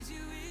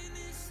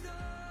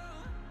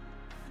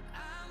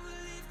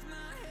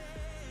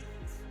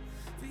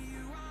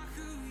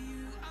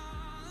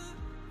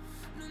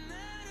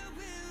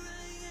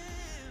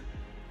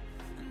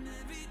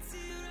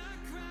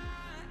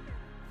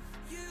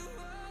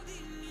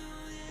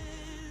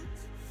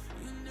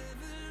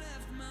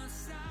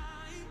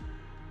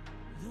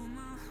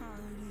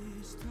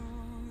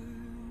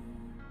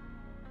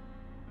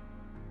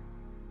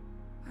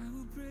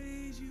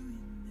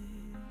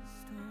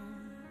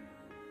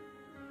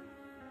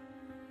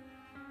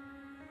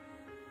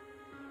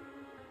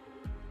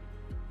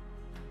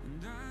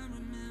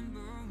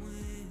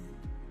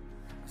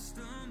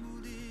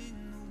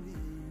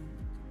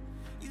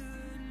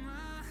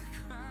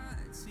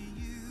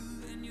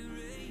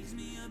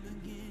up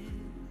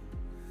again.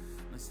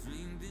 My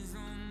strength is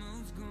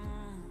almost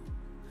gone.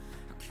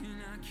 How can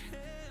I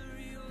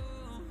carry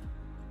on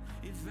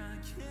if I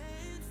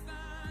can't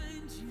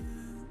find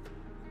you?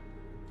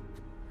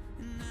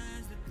 And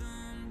as the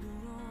thunder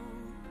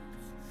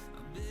rolls, I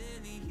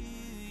barely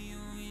hear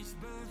your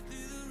whisper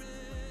through the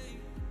rain.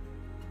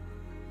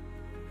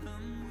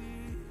 I'm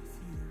with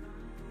you.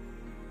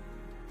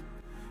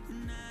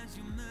 And as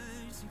your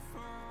mercy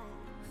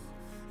falls,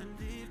 I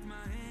lift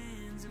my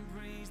hands and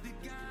praise the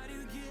God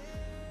who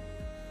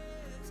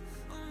gives,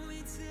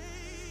 only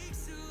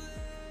takes away.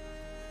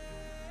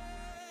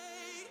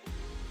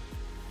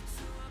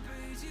 So I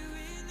praise you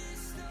in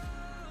this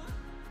storm.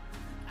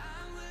 I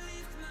will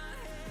lift my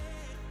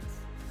hands,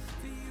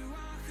 for you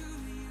are who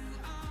you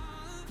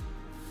are.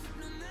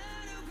 No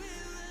matter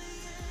where I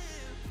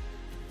am,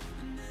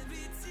 and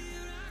every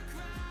tear I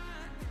cry,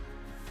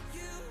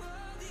 you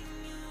hold in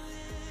your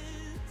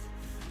hands.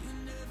 You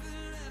never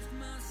left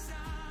my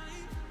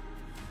side,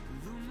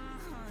 though my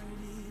heart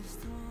is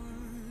torn.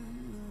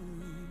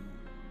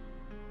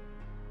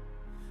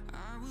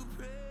 I will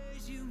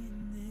praise you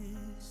in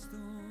this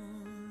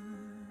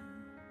storm.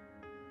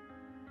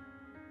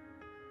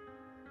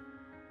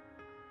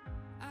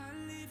 I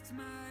lift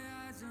my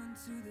eyes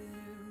unto the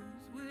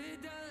hills. Where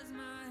does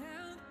my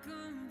help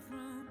come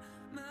from?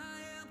 My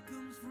help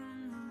comes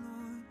from the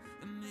Lord,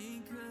 the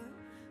maker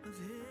of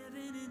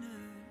heaven and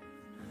earth.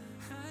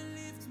 I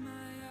lift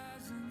my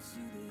eyes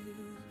unto the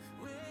hills.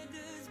 Where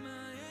does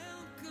my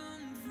help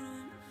come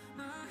from?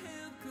 My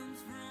help comes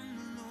from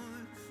the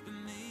Lord, the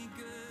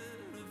maker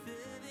of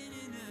heaven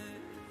and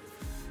earth.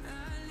 I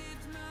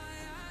lift my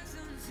eyes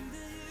unto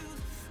the hills.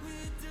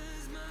 Where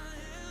does my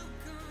help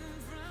come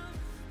from?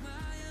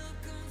 My help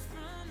comes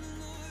from the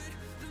Lord,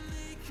 the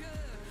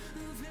maker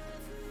of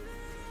heaven and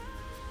earth.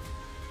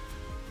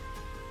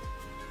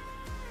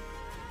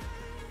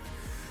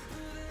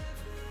 Of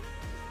heaven and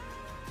earth.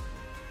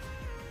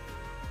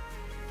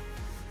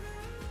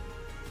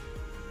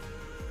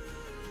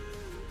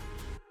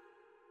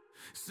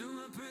 So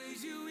I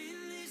praise you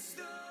in this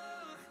storm.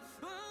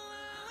 Oh, I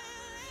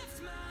will lift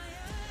my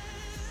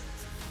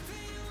hands, for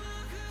you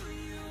are who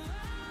you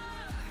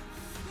are.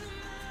 No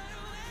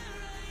matter where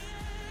I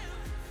am,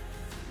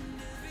 and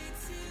every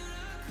tear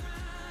I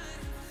cry,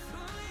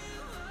 oh, you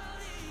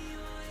hold in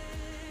your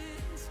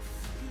hands.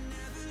 You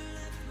never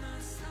left my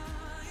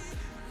side,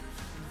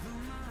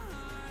 though my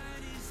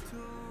heart is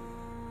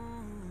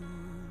torn.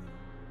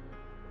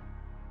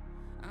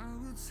 I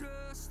will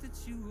trust that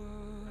you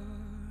are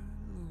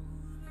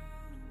Lord.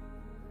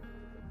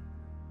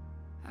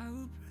 I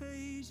will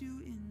praise you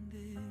in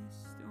this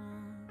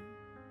storm.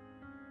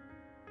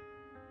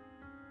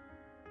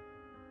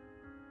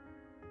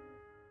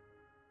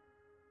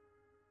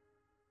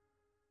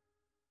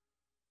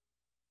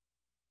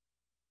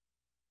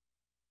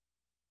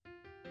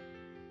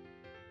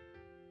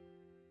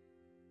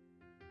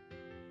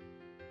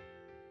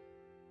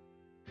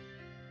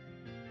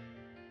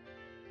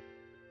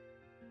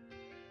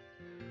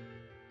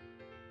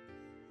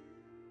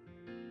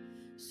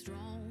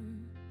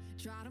 Strong,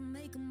 try to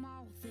make them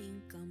all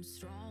think I'm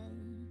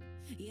strong.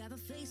 Yeah, the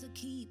face I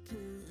keep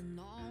putting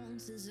on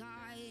says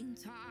I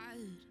ain't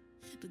tired,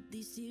 but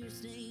these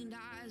tear-stained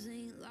eyes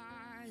ain't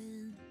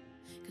lying.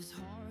 'Cause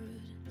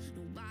hard,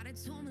 nobody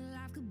told me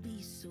life could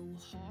be so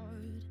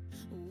hard.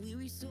 A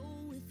weary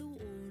soul with a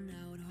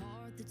worn-out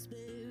heart that's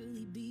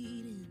barely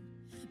beating.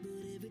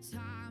 But every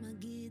time I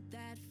get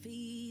that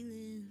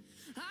feeling,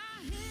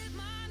 I hit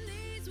my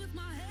knees with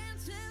my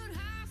hands held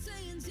high,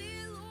 saying,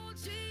 "Dear Lord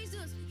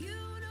Jesus, you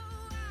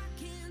know I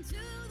can't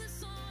do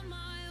this on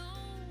my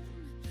own.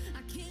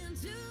 I can't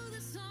do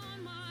this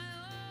on my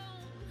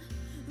own.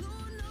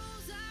 Lord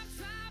knows I've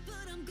tried,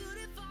 but I'm good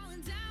at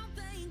falling down.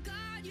 Thank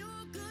God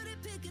you're good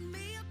at picking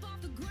me up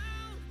off the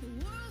ground. The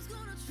world's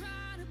gonna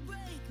try to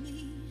break me,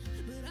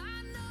 but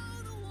I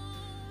know the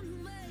one who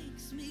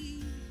makes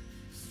me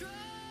strong."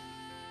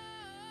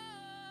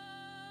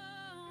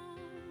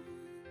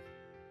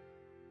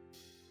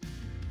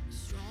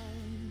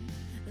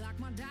 Like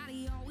my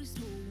daddy always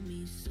told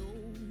me so.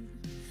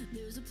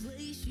 There's a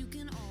place you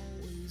can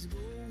always go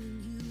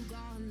when you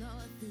got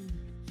nothing,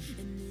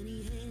 and then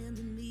he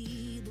handed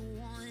me the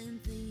one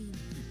thing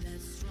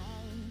that's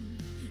strong.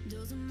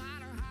 Doesn't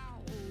matter how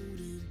old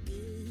it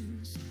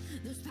gets,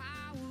 there's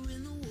power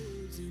in the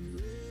words in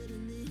red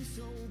in this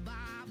old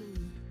Bible.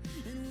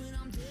 And when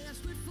I'm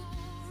desperate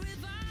for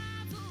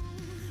revival,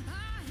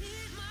 I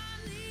hit my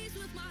knees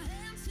with my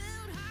hands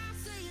held high,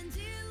 saying,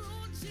 "Dear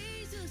Lord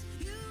Jesus,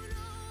 you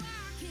know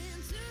I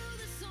can't do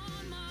this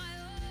on my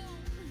own.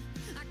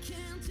 I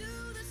can't do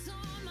this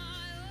on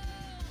my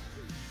own.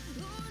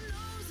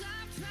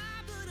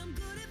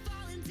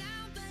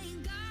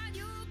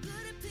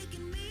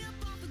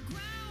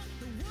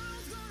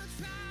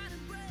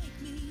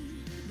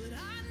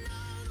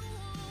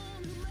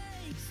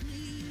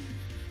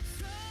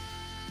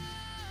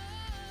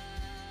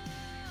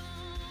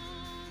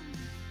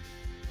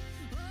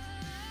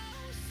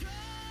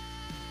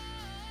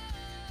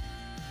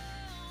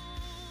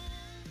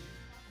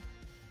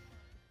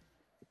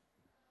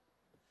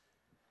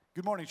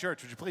 Good morning,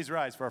 church. Would you please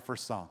rise for our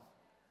first song?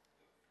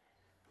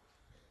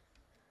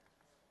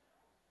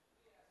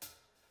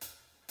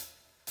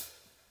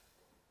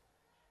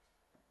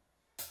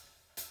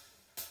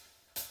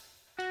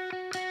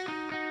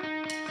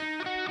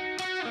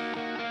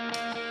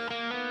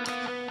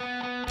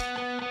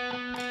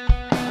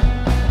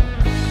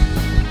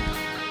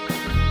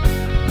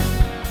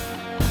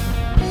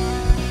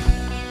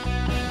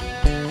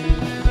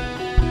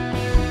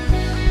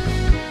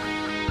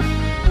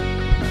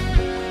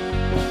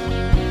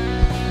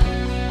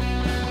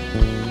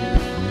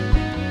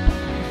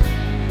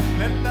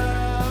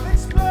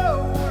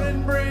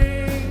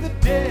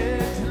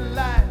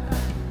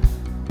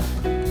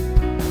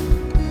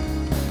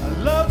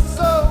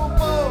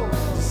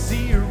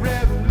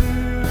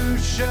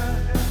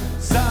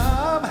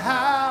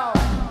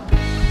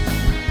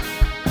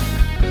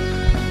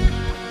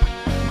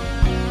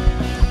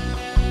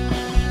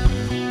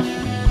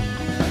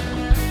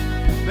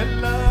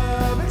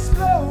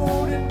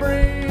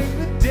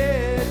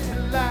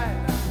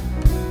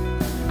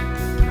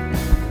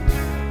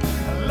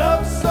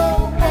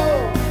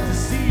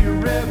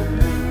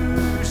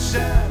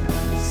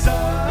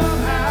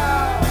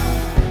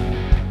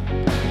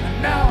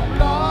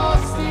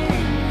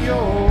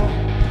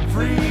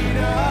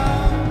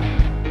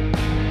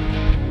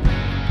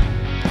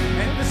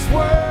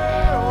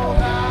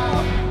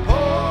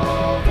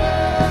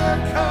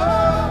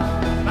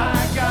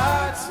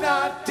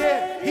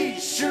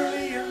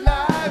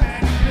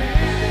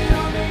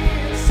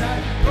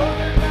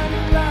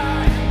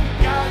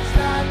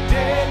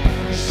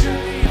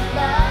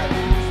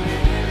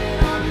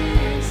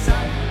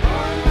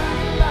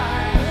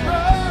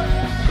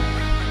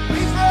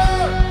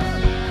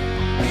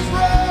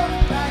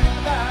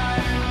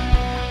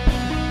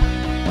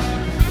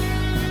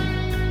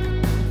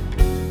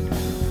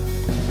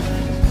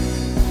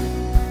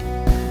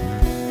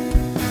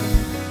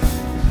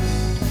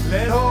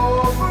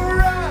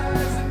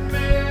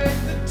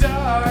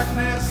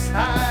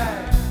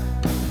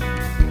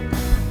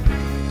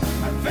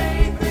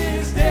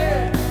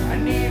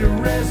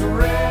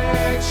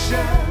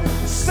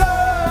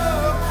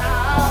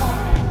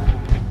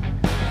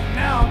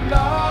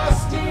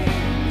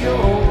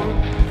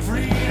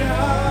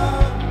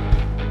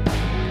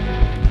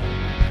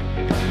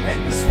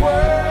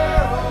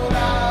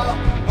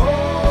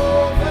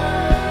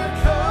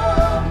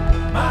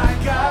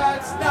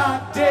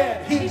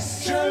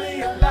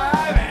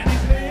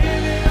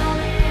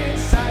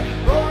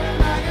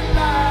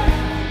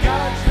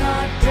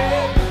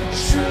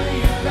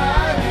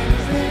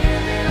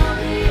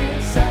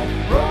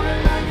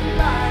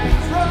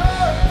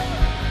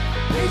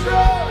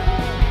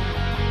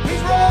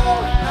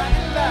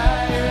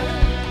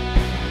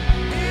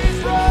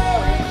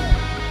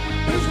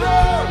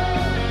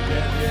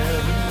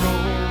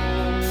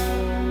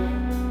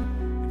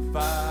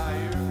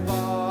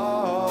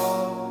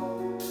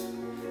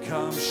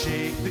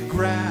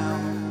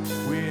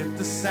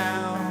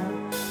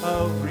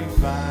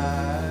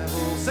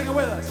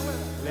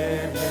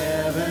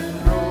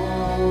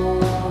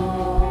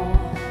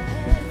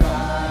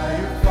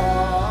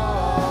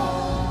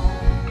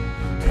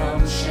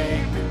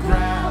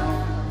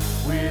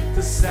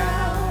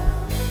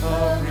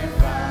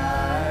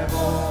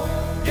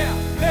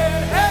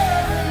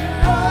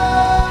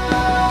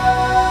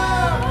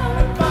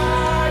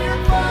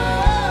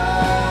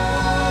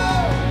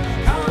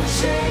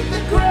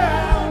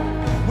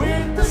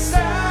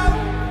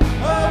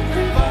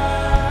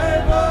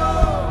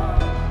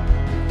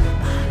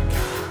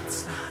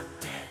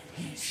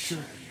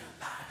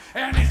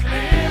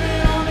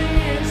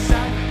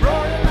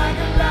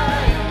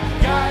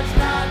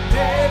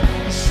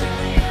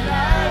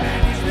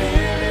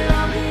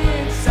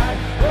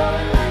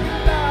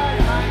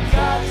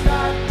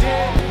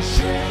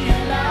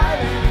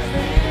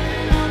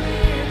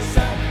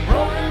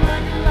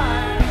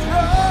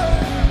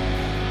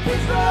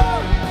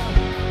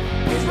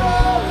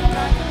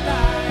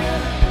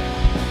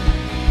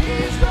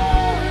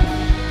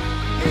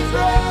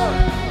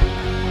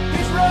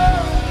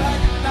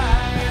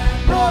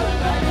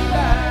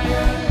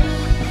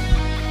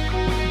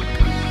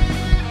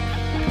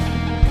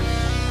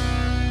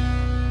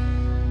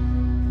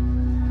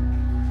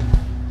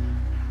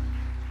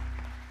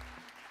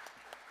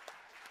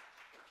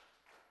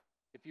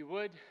 If you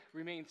would,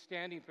 remain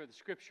standing for the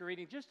scripture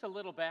reading. Just a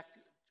little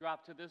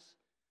backdrop to this.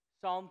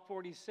 Psalm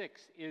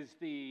 46 is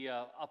the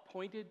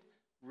appointed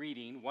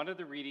reading, one of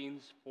the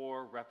readings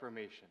for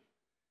Reformation.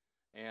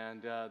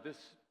 And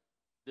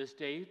this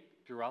day,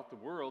 throughout the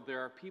world, there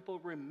are people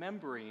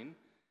remembering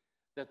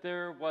that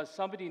there was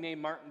somebody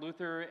named Martin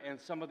Luther and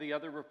some of the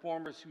other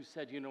reformers who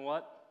said, you know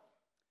what?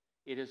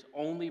 It is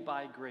only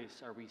by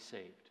grace are we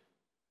saved.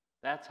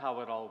 That's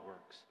how it all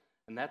works.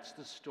 And that's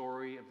the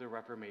story of the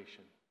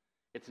Reformation.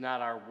 It's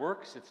not our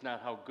works, it's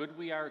not how good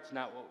we are, it's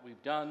not what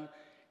we've done.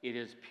 It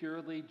is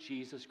purely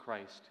Jesus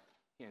Christ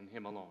and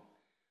Him alone.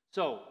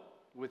 So,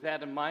 with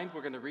that in mind,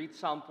 we're going to read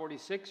Psalm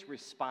 46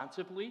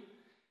 responsibly.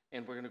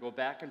 And we're going to go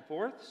back and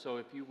forth, so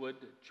if you would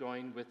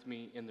join with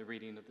me in the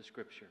reading of the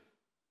scripture.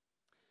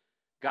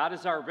 God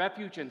is our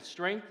refuge and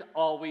strength,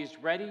 always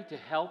ready to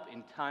help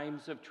in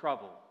times of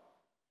trouble.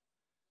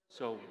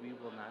 So we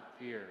will not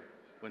fear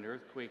when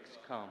earthquakes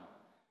come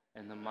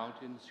and the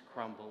mountains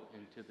crumble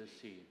into the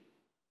sea.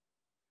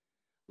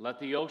 Let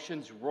the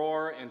oceans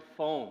roar and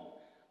foam.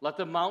 Let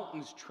the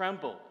mountains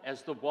tremble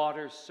as the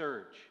waters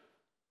surge.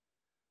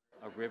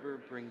 A river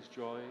brings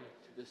joy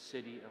to the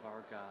city of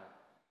our God,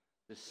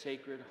 the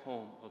sacred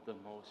home of the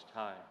Most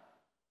High.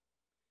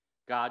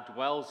 God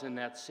dwells in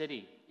that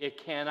city.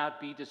 It cannot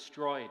be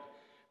destroyed.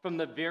 From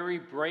the very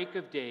break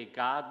of day,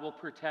 God will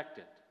protect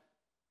it.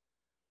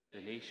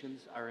 The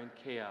nations are in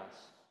chaos,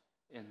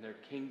 and their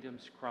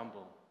kingdoms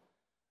crumble.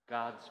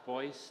 God's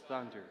voice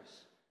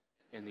thunders,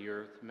 and the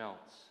earth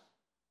melts.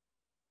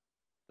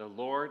 The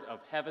Lord of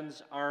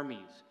heaven's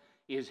armies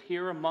is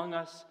here among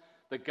us.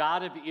 The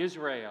God of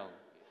Israel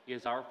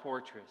is our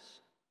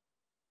fortress.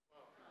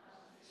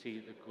 See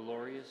the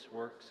glorious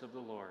works of the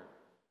Lord.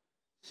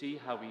 See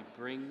how he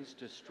brings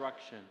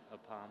destruction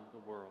upon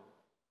the world.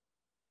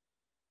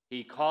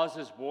 He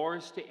causes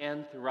wars to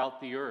end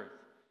throughout the earth.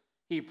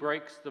 He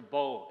breaks the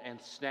bow and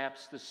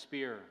snaps the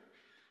spear.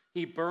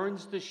 He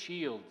burns the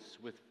shields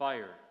with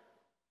fire.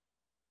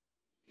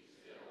 Be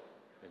still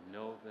and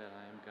know that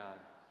I am God.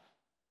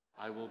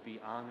 I will be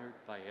honored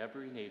by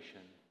every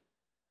nation.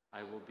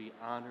 I will be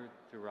honored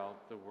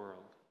throughout the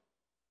world.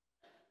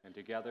 And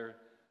together,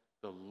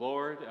 the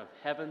Lord of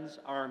heaven's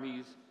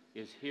armies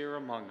is here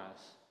among us.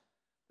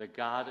 The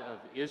God of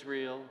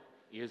Israel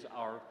is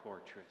our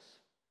fortress.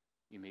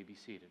 You may be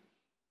seated.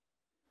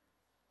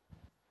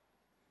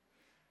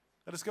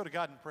 Let us go to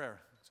God in prayer.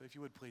 So if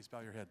you would please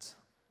bow your heads.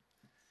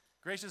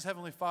 Gracious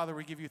Heavenly Father,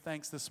 we give you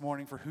thanks this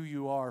morning for who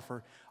you are,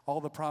 for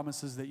all the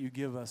promises that you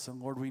give us. And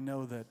Lord, we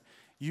know that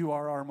you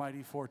are our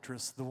mighty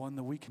fortress, the one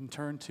that we can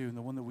turn to and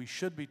the one that we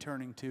should be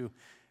turning to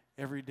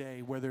every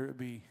day, whether it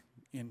be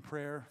in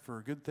prayer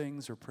for good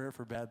things or prayer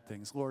for bad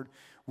things. Lord,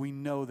 we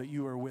know that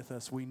you are with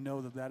us. We know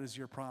that that is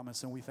your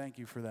promise, and we thank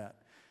you for that.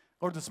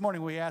 Lord, this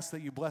morning we ask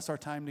that you bless our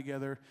time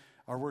together,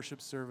 our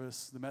worship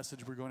service, the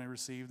message we're going to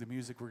receive, the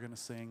music we're going to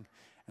sing.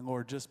 And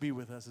Lord, just be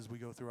with us as we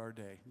go through our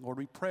day. Lord,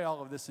 we pray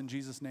all of this in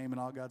Jesus' name, and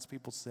all God's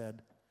people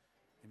said,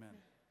 amen.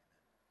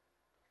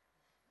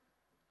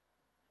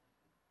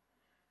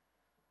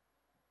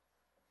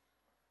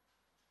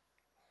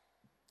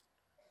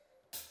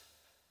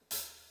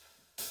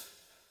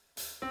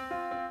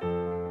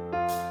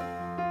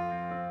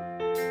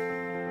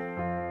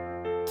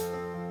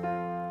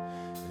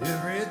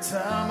 Every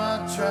time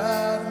I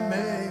try to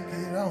make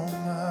it on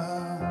my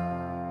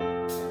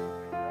own,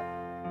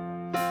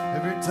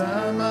 every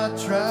time I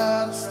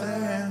try to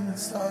stand and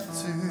start to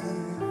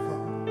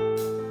fall,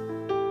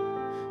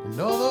 and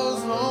all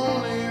those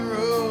lonely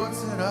roads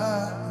that I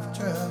have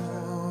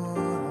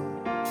traveled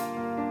on,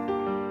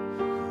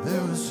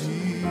 there was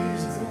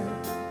Jesus.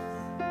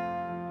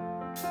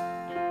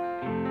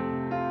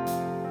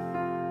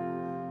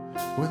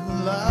 When the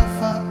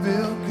life I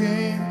built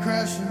came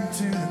crashing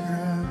to the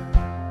ground,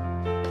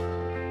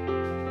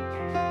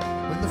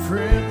 when the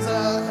friends I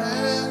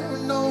had were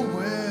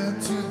nowhere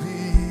to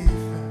be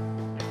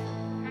found,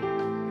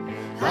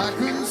 I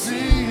couldn't see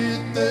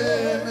it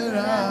then, but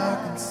I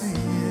can see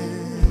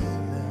it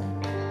now.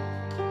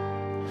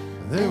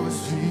 There was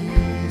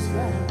Jesus.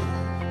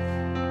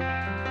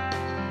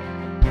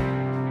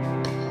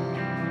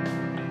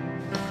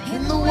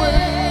 In the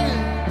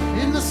waiting,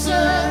 in the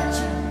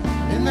searching,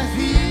 in the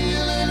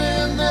healing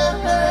and the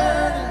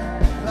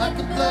hurting, like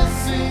a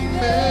blessing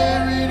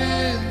buried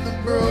in the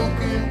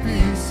broken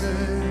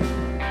pieces.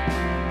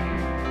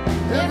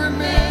 Every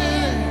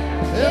minute,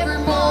 every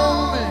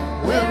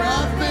moment, where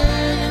I've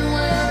been and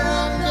where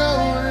I'm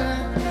going,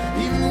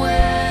 even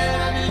when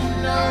I didn't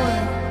know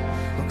it,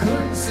 I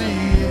couldn't see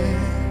it,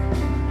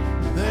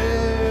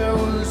 there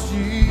was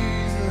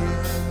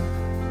Jesus.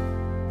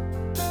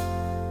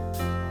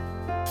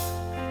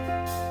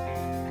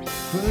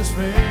 For this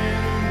man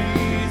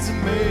needs a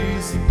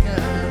basic kind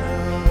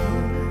of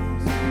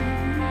grace,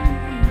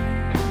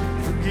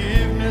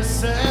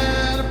 forgiveness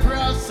at a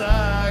price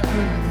I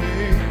couldn't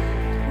pay.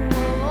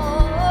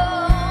 Well,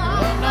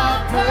 I'm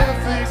not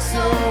perfect,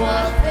 so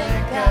I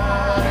thank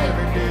God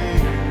every day.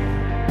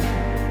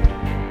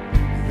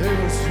 There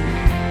was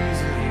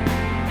Jesus.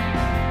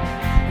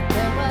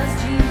 There was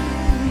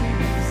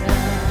Jesus.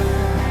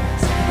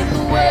 In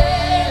the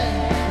waiting,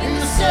 in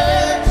the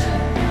searching,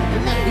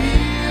 in the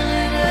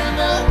healing and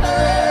the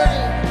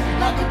hurting,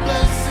 like a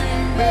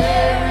blessing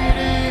buried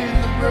in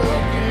the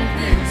broken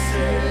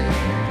pieces.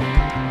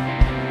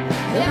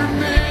 Every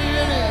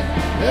minute,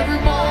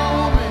 every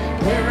moment,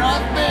 where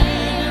I've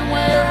been and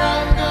where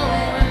I'm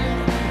going,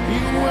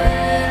 even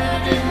when I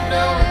didn't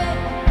know it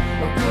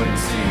or couldn't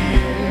see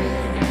it,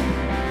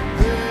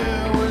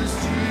 there was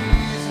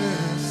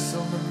Jesus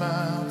on the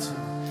mountain,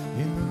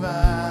 in the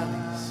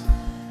valleys,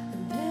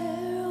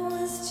 There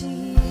was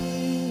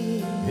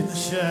Jesus. in the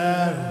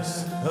shadows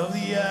of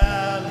the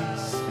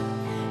alleys,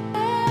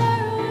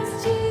 There was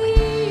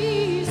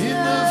Jesus. in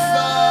the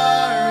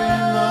fire,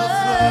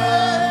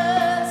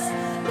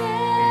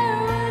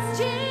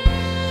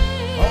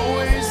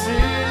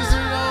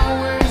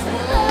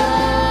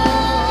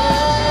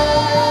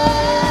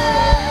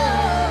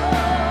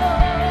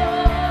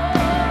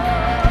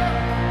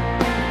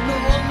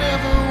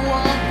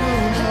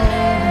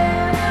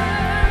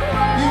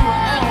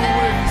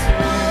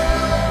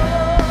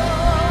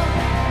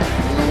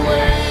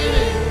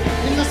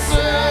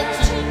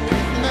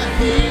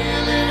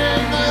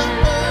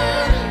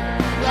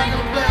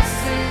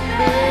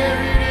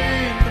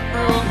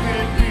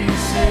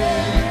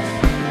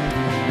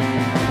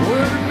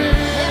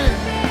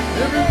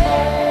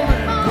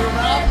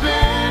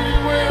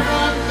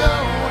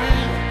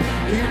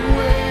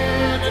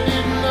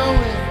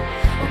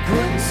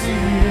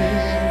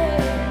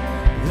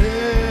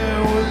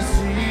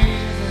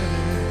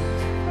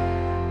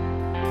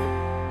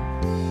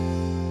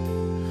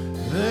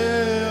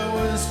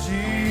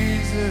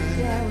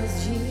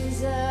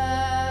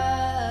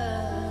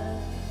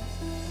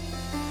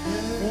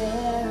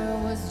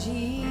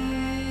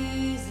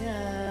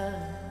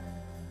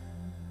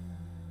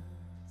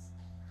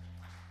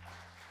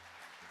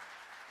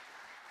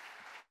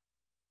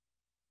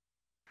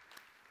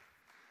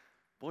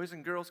 Boys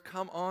and girls,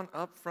 come on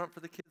up front for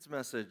the kids'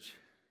 message.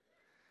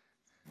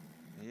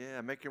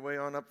 Yeah, make your way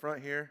on up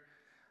front here.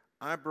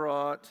 I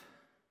brought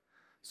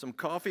some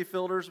coffee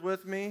filters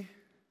with me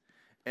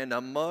and a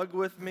mug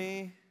with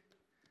me.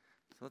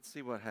 So let's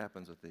see what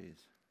happens with these.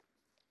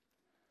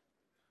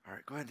 All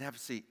right, go ahead and have a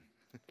seat.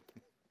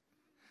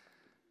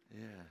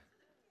 Yeah.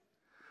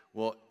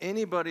 Well,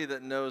 anybody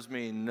that knows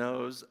me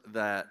knows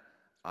that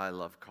I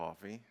love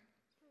coffee.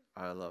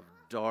 I love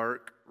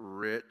dark,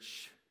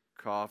 rich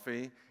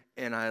coffee,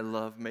 and I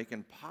love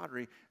making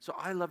pottery. So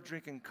I love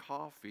drinking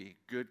coffee,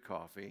 good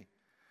coffee,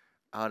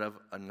 out of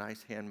a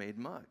nice handmade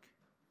mug.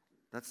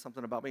 That's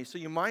something about me. So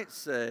you might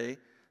say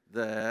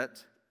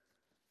that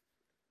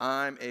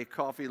I'm a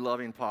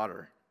coffee-loving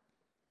potter.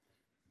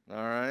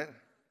 All right?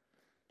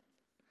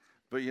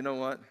 But you know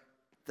what?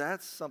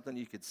 That's something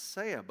you could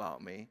say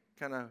about me,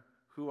 kind of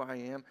who I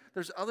am.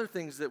 There's other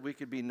things that we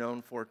could be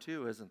known for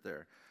too, isn't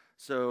there?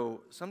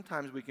 So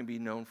sometimes we can be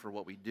known for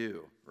what we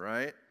do,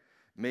 right?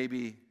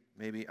 Maybe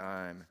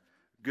I'm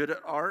good at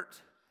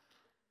art,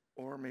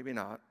 or maybe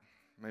not.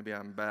 Maybe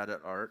I'm bad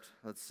at art.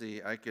 Let's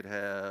see, I could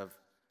have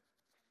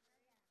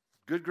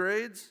good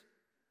grades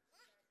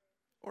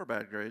or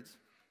bad grades.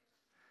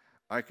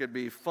 I could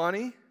be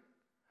funny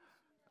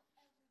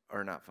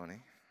or not funny.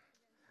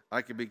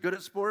 I could be good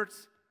at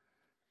sports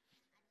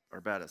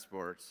or bad at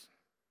sports,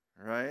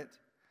 right?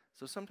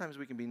 So sometimes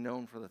we can be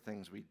known for the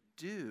things we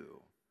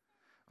do.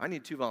 I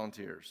need 2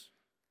 volunteers,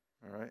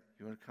 all right?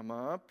 You want to come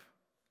up?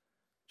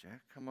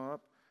 Jack, come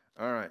up.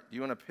 All right, do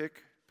you want to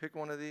pick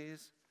one of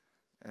these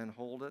and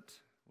hold it?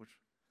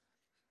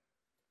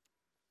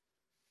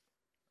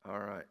 All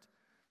right,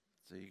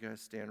 so you guys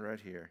stand right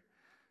here.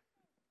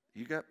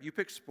 You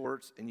pick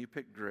sports and you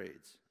pick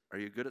grades. Are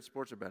you good at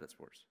sports or bad at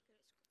sports?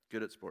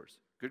 Good at sports.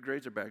 Good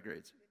grades or bad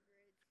grades?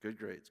 Good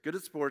grades. Good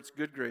at sports,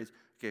 good grades.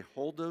 Okay,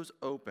 hold those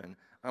open.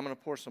 I'm going to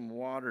pour some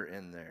water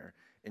in there,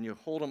 and you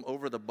hold them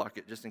over the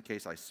bucket just in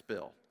case I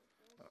spill.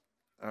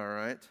 All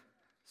right?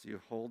 So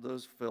you hold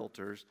those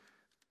filters,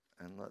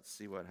 and let's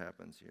see what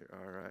happens here.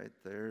 All right,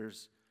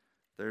 there's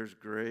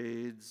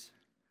grades,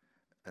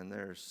 and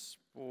there's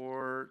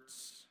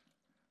sports.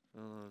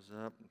 Fill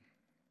those up.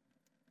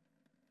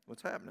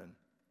 What's happening?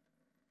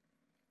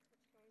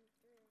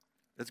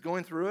 It's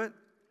going through it?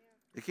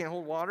 It can't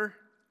hold water?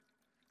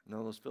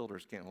 No, those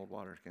filters can't hold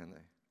water, can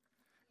they?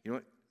 You know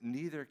what?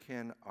 Neither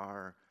can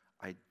our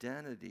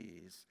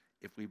identities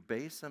if we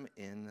base them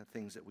in the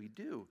things that we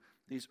do,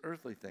 these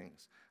earthly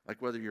things,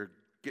 like whether you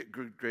get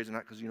good grades or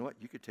not, because you know what?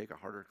 You could take a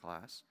harder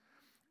class,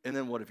 and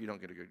then what if you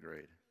don't get a good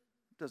grade?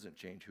 It doesn't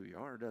change who you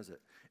are, does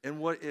it? And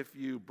what if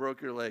you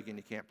broke your leg and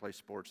you can't play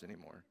sports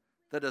anymore?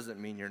 That doesn't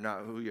mean you're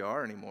not who you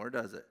are anymore,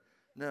 does it?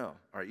 No.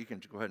 All right, you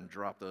can go ahead and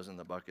drop those in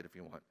the bucket if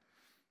you want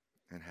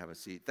and have a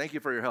seat. Thank you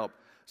for your help.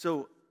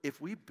 So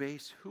if we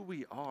base who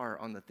we are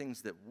on the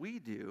things that we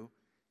do,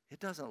 it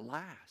doesn't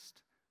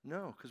last.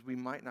 No, because we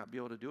might not be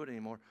able to do it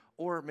anymore.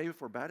 Or maybe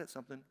if we're bad at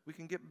something, we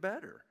can get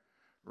better,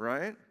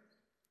 right?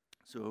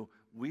 So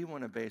we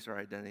want to base our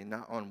identity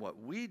not on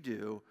what we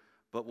do,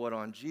 but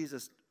what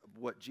Jesus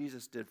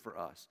did for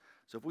us.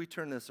 So if we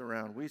turn this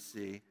around, we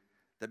see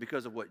that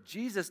because of what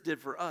Jesus did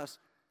for us,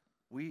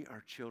 we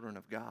are children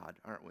of God,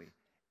 aren't we?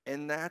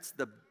 And that's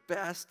the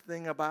best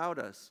thing about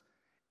us.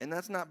 And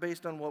that's not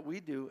based on what we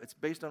do. It's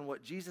based on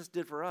what Jesus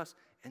did for us.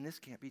 And this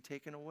can't be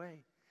taken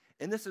away.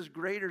 And this is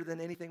greater than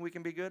anything we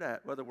can be good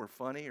at, whether we're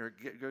funny or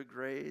get good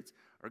grades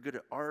or good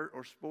at art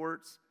or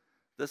sports.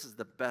 This is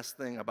the best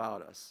thing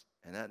about us.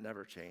 And that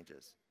never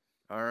changes.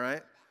 All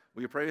right?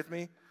 Will you pray with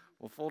me?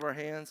 We'll fold our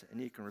hands and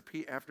you can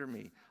repeat after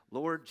me.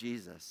 Lord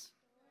Jesus,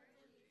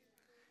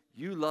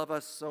 you love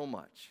us so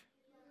much.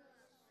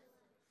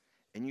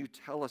 And you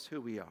tell us who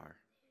we are.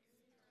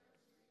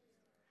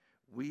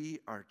 We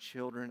are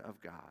children of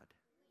God.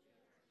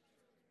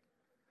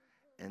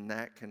 And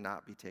that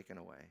cannot be taken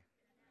away.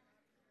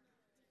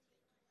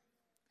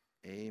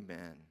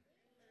 Amen.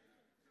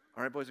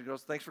 All right, boys and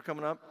girls, thanks for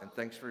coming up, and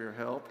thanks for your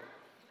help.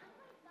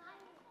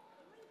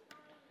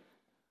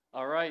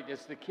 All right,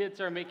 as the kids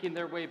are making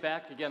their way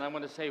back, again, I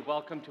want to say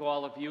welcome to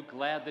all of you.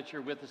 Glad that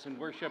you're with us in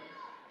worship.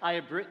 I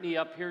have Brittany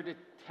up here to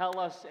tell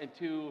us and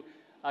to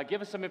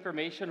give us some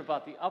information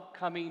about the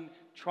upcoming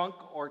trunk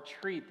or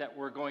treat that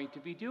we're going to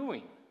be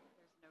doing.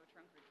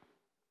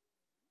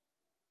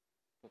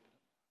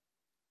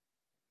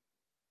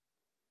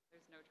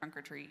 There's no trunk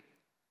or treat.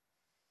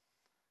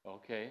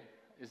 Okay.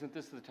 Isn't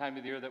this the time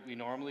of the year that we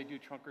normally do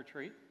trunk or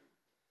treat?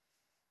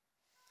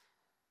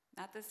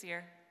 Not this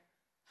year.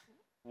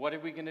 What are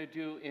we going to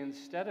do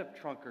instead of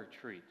trunk or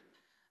treat?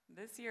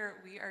 This year,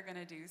 we are going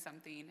to do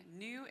something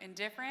new and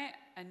different,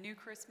 a new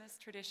Christmas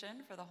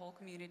tradition for the whole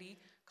community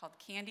called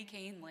Candy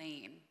Cane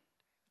Lane.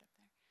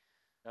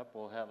 Yep,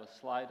 we'll have a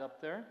slide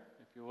up there,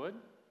 if you would.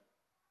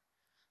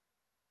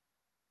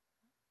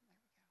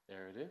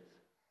 There it is.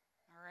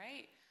 All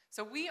right.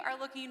 So we are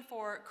looking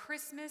for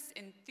Christmas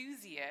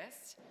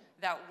enthusiasts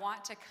that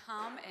want to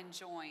come and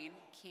join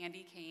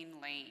Candy Cane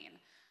Lane.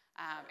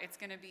 It's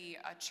going to be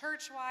a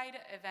church-wide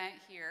event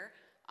here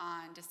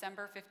on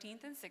December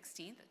 15th and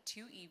 16th,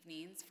 2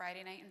 evenings,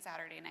 Friday night and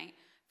Saturday night,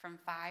 from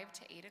 5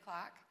 to 8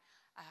 o'clock.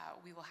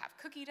 We will have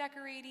cookie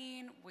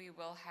decorating, we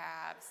will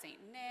have St.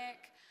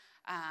 Nick,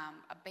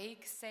 a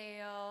bake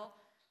sale,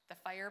 the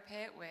fire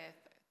pit with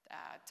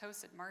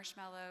toasted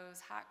marshmallows,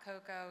 hot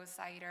cocoa,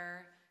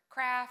 cider,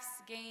 crafts,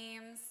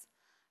 games,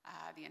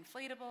 the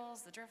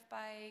inflatables, the drift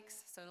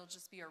bikes. So it'll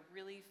just be a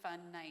really fun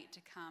night to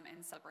come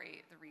and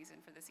celebrate the reason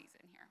for the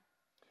season here.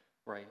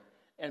 Right.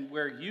 And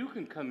where you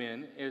can come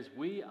in is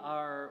we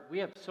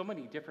have so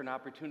many different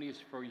opportunities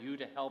for you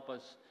to help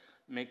us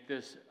make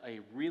this a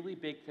really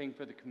big thing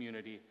for the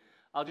community.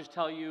 I'll just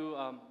tell you,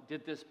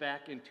 did this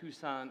back in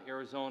Tucson,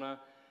 Arizona,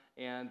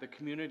 and the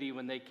community,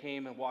 when they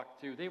came and walked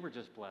through, they were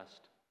just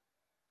blessed.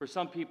 For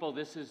some people,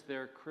 this is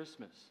their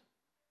Christmas.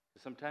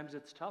 Sometimes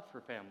it's tough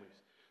for families.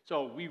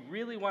 So we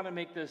really want to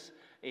make this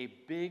a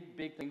big,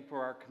 big thing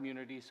for our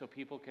community so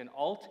people can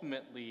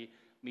ultimately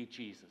meet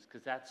Jesus,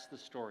 because that's the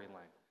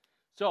storyline.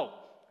 So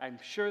I'm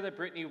sure that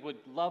Brittany would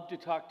love to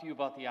talk to you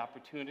about the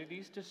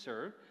opportunities to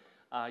serve.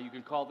 You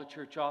can call the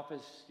church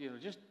office,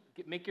 just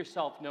make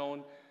yourself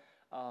known,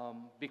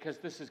 because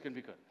this is going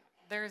to be good.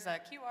 There's a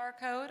QR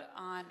code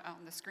on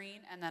the screen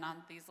and then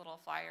on these little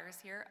flyers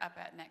here up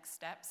at Next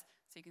Steps.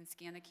 So you can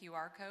scan the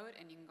QR code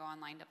and you can go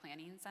online to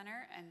Planning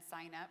Center and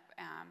sign up.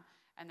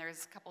 And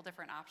there's a couple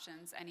different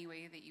options. Any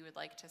way that you would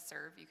like to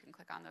serve, you can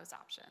click on those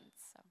options.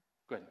 So.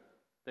 Good.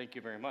 Thank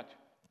you very much.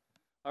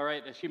 All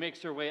right, as she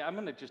makes her way, I'm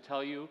going to just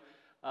tell you,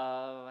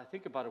 I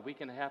think about a week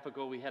and a half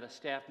ago, we had a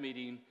staff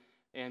meeting,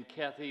 and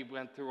Kathy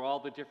went through all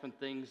the different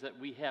things that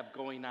we have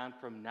going on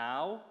from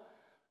now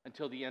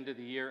until the end of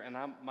the year, and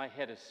my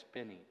head is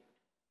spinning.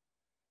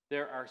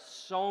 There are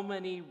so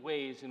many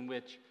ways in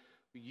which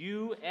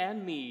you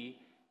and me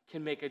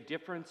can make a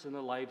difference in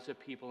the lives of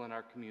people in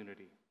our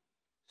community.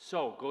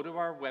 So go to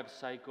our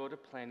website, go to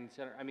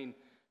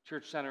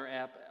Church Center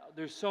app.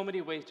 There's so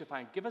many ways to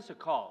find. Give us a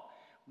call.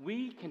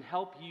 We can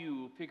help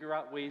you figure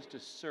out ways to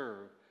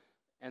serve.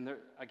 And there,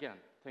 again,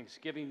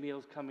 Thanksgiving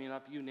meals coming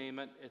up, you name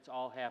it, it's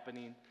all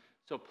happening.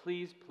 So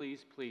please,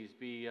 please, please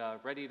be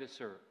ready to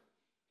serve.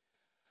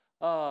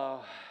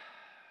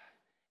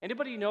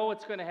 Anybody know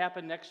what's going to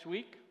happen next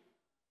week?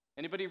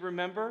 Anybody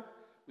remember?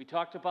 We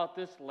talked about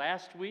this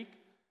last week.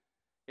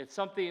 It's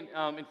something,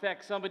 in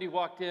fact, somebody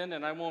walked in,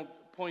 and I won't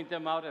point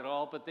them out at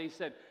all, but they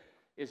said,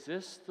 is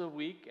this the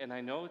week? And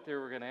I know what they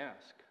were going to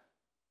ask.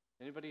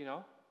 Anybody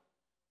know?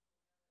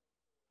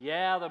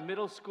 Yeah, the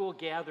middle school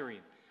gathering.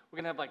 We're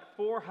going to have like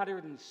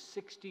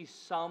 460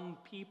 some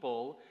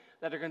people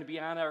that are going to be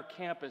on our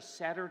campus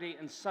Saturday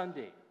and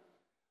Sunday.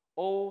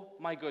 Oh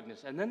my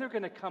goodness. And then they're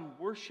going to come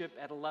worship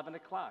at 11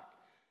 o'clock.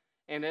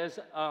 And as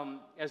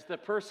the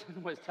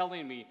person was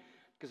telling me,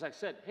 because I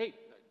said, hey,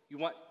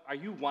 are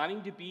you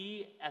wanting to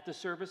be at the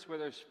service where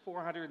there's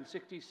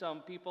 460 some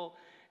people?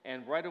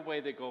 And right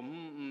away they go,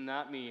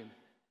 not me.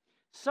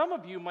 Some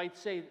of you might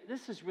say,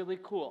 this is really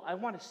cool. I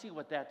want to see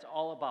what that's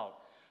all about.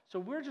 So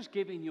we're just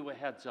giving you a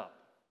heads up.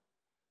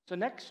 So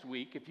next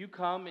week, if you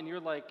come and you're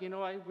like,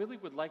 I really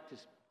would like to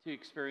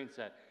experience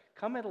that,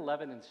 come at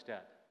 11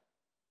 instead.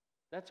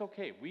 That's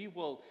okay. We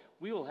will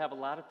have a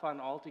lot of fun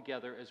all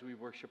together as we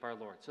worship our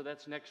Lord. So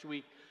that's next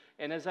week.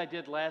 And as I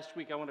did last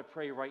week, I want to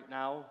pray right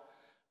now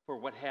for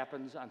what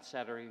happens on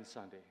Saturday and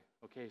Sunday.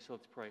 Okay, so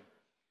let's pray.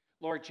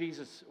 Lord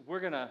Jesus, we're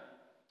going to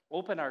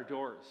open our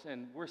doors,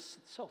 and we're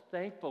so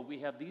thankful we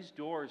have these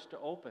doors to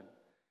open.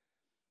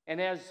 And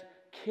as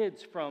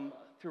kids from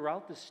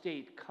throughout the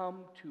state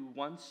come to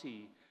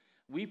 1C,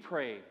 we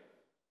pray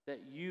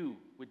that you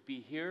would be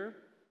here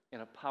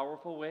in a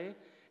powerful way,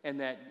 and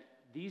that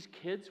these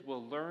kids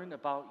will learn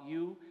about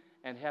you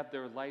and have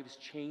their lives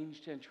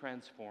changed and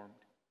transformed,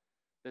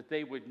 that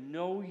they would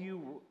know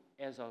you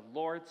as a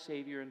Lord,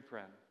 Savior, and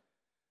friend.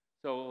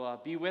 So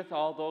be with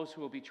all those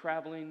who will be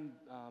traveling,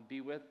 be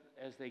with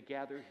as they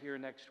gather here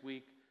next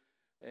week.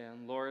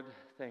 And Lord,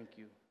 thank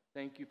you.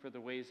 Thank you for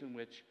the ways in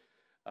which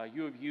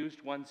you have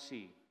used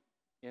 1C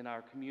in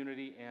our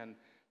community and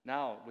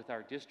now with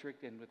our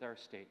district and with our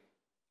state.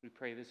 We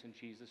pray this in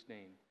Jesus'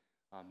 name.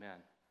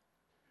 Amen.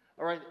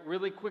 All right,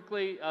 really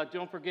quickly,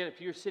 don't forget, if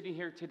you're sitting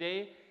here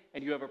today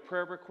and you have a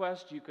prayer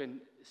request, you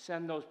can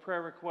send those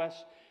prayer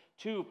requests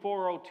to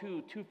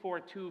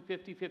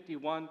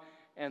 402-242-5051,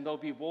 and they'll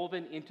be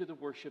woven into the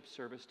worship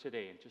service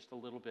today in just a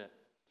little bit.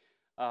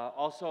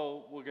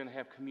 Also, we're going to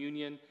have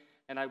communion,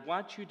 and I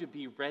want you to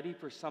be ready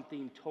for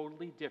something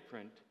totally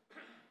different,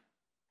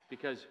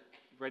 because,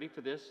 ready for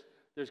this?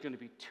 There's going to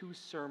be 2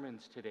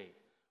 sermons today,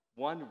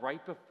 one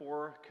right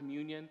before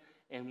communion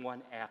and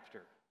one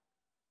after,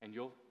 and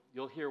you'll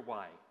hear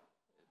why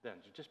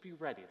then. So just be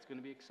ready. It's going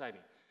to be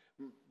exciting.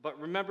 But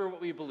remember what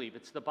we believe.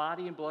 It's the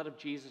body and blood of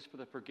Jesus for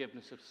the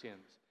forgiveness of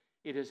sins.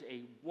 It is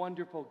a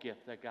wonderful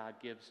gift that God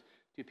gives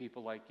to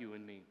people like you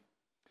and me.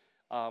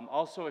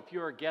 Also, if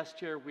you're a guest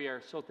here, we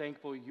are so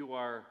thankful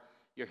you're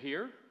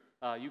here.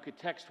 You could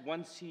text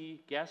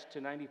 1C guest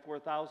to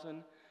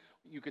 94,000.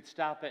 You could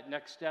stop at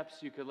Next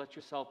Steps. You could let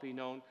yourself be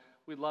known.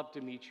 We'd love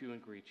to meet you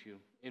and greet you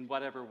in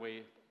whatever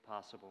way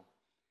possible.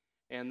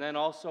 And then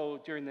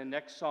also during the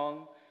next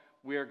song,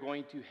 we are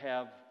going to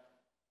have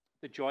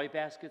the joy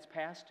baskets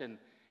passed, and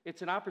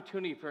it's an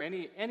opportunity for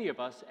any of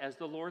us, as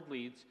the Lord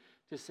leads,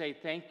 to say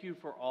thank you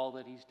for all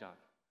that he's done.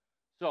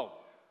 So,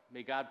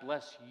 may God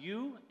bless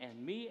you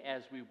and me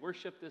as we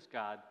worship this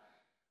God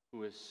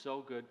who is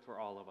so good for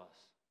all of us.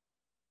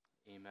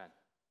 Amen.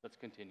 Let's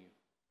continue.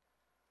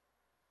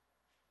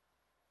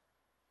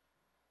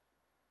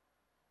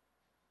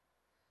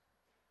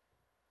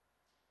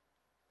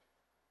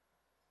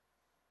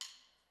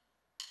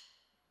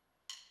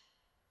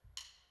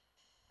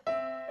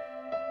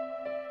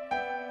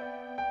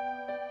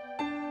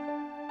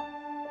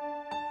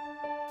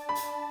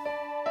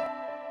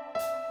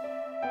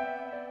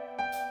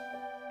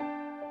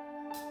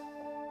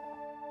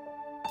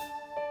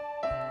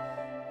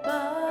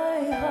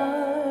 My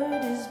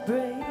heart is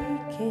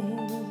breaking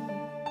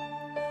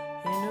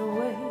in a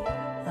way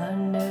I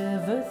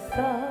never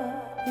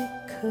thought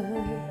it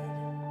could.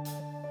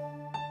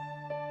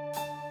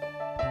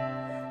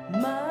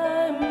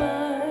 My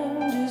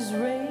mind is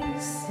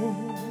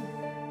racing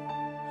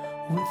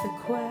with the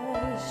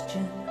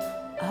question,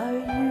 are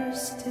you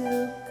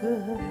still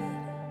good?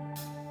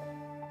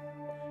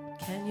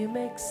 Can you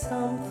make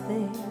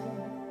something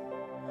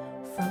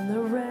from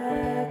the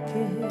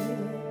wreckage?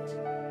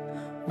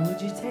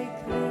 Would you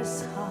take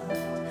this heart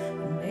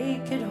and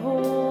make it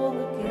whole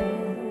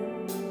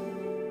again?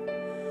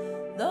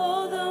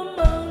 Though the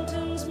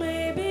mountains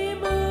may be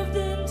moved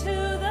into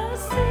the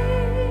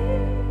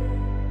sea,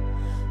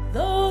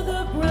 though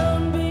the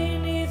ground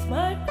beneath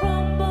might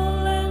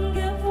crumble and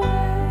give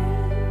way,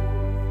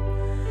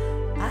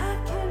 I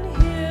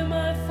can hear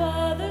my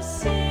Father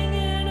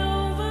singing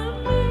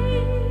over me.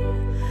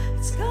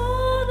 It's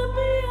gonna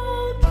be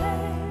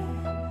okay.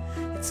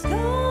 It's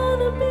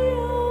gonna be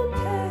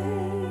okay.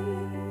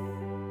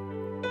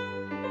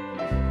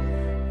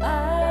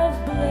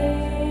 I've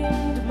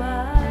blamed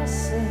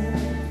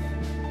myself,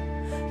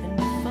 and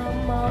if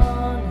I'm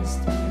honest,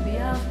 maybe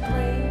I've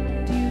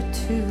blamed you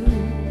too.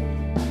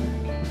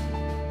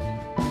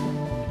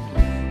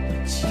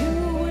 But you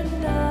would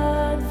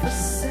not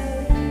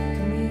forsake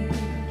me,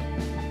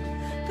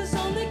 'cause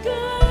only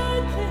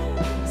good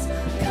things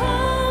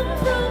come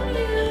from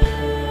you.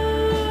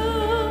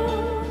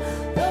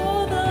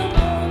 Though the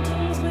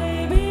mountains may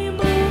be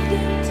moved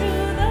into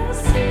the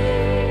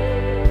sea,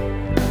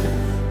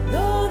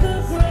 though the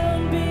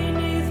ground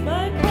beneath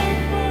might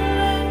crumble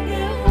and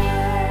give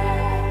way,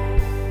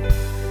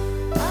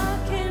 I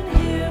can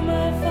hear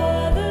my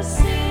Father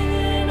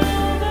singing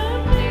over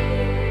me.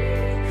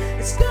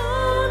 It's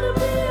gonna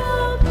be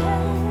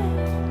okay.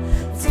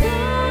 It's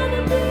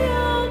gonna be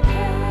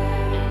okay.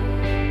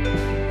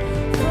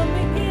 From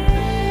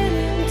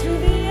beginning to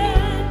the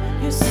end,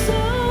 you're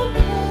so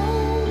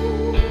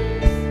close.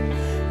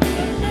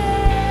 You'll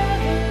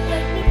never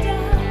let me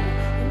down,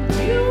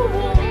 and you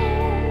won't.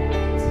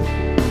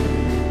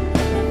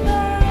 In the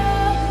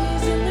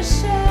valleys, in the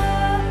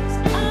shadows,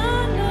 I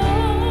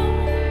know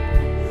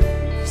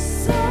you're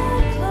so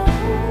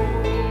close.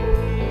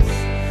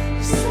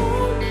 You're so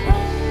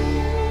close.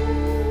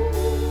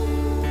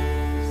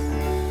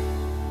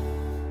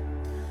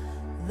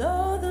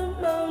 Though the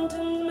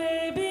mountain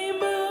may be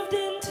moved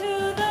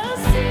into the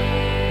sea,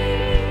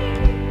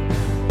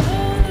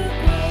 though the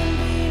ground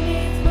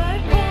beneath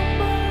might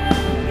crumble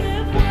and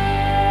give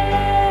way,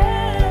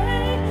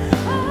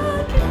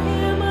 I can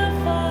hear my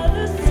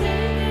Father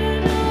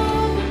singing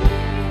over me.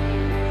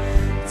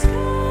 It's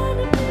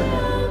gonna be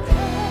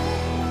okay.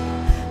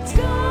 It's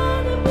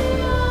gonna be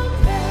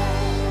okay.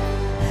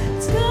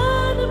 It's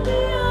gonna be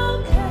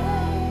okay.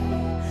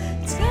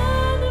 It's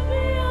gonna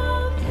be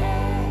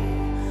okay.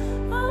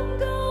 I'm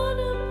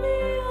gonna be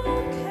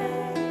okay.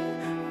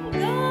 I'm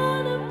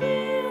gonna be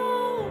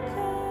okay.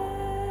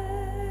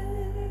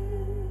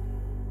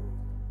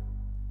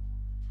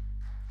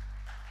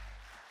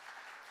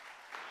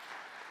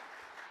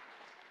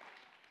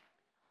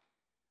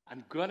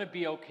 I'm gonna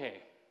be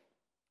okay.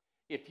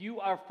 If you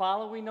are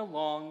following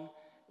along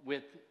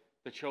with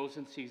The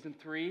Chosen Season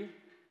 3,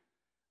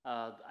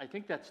 I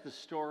think that's the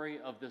story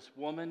of this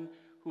woman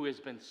who has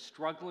been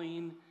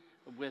struggling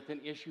with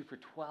an issue for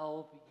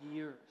 12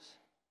 years.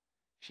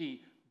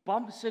 She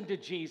bumps into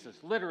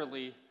Jesus,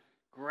 literally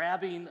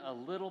grabbing a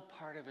little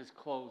part of his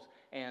clothes,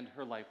 and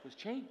her life was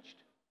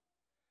changed.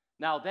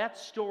 Now, that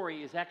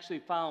story is actually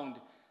found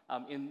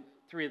in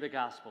three of the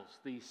Gospels,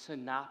 the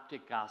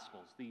synoptic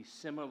Gospels, the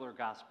similar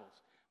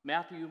Gospels,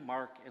 Matthew,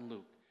 Mark, and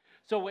Luke.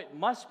 So it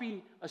must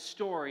be a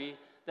story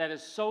that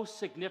is so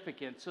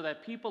significant so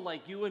that people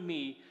like you and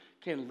me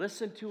can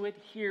listen to it,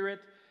 hear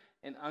it,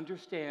 and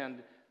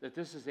understand that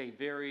this is a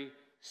very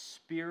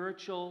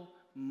spiritual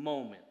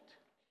moment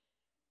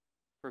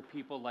for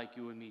people like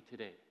you and me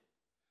today.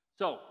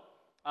 So,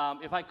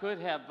 if I could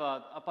have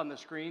up on the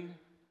screen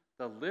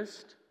the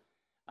list.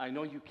 I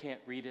know you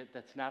can't read it,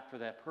 that's not for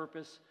that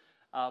purpose.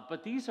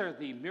 But these are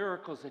the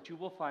miracles that you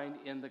will find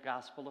in the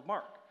Gospel of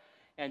Mark.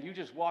 And you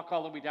just walk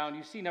all the way down.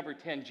 You see number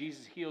 10,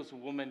 Jesus heals a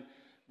woman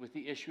with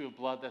the issue of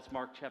blood. That's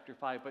Mark chapter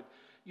 5. But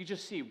you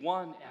just see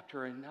one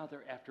after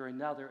another, after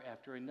another,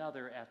 after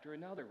another, after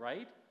another,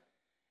 right?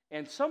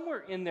 And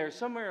somewhere in there,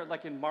 somewhere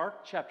like in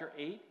Mark chapter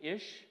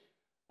 8-ish,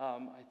 I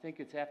think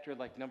it's after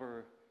like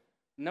number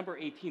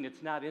 18,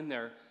 it's not in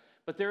there,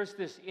 but there's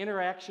this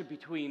interaction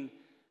between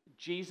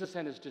Jesus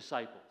and his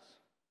disciples.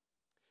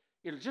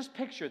 Just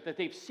picture that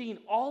they've seen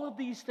all of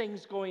these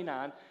things going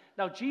on.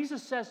 Now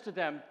Jesus says to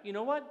them, you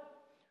know what?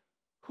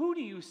 Who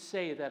do you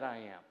say that I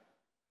am?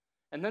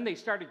 And then they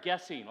started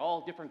guessing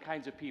all different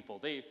kinds of people.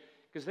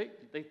 Because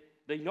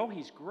they know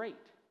he's great.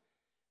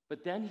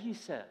 But then he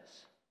says,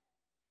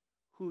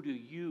 who do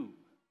you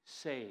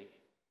say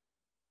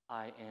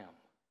I am?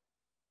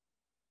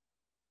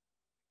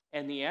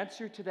 And the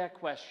answer to that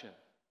question,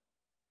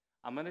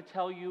 I'm going to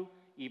tell you,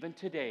 even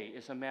today,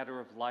 is a matter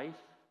of life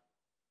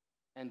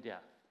and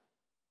death.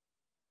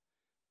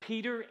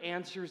 Peter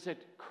answers it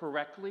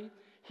correctly.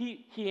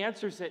 He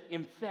answers it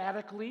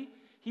emphatically.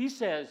 He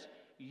says,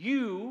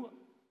 you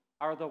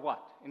are the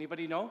what?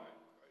 Anybody know?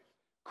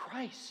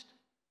 Christ.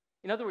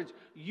 In other words,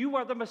 you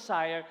are the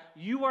Messiah.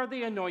 You are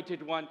the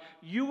anointed one.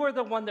 You are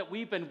the one that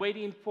we've been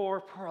waiting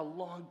for a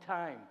long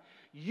time.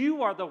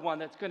 You are the one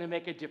that's going to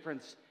make a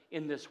difference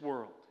in this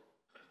world.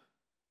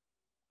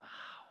 Wow.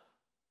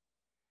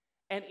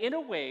 And in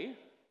a way,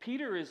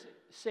 Peter is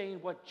saying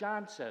what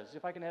John says.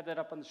 If I can have that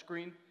up on the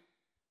screen.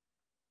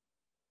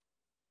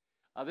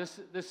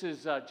 This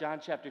is John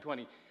chapter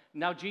 20.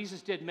 Now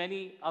Jesus did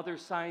many other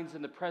signs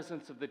in the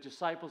presence of the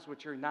disciples,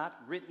 which are not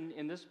written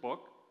in this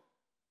book.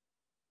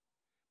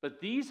 But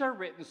these are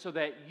written so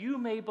that you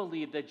may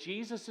believe that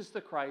Jesus is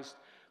the Christ,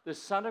 the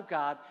Son of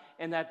God,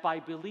 and that by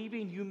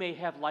believing you may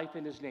have life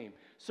in his name.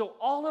 So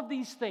all of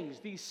these things,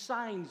 these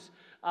signs,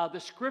 the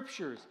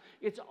scriptures,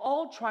 it's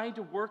all trying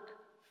to work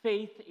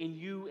faith in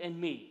you and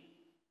me.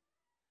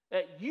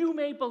 That you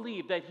may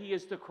believe that he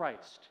is the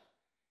Christ,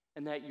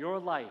 and that your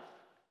life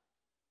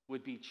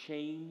would be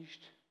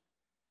changed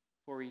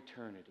for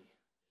eternity.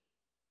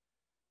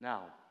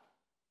 Now,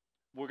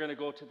 we're going to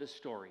go to this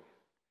story.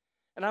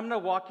 And I'm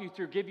going to walk you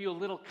through, give you a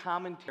little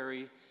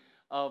commentary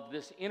of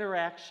this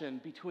interaction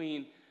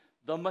between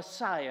the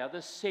Messiah,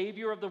 the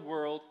Savior of the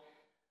world,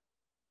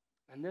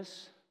 and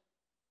this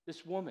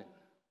woman.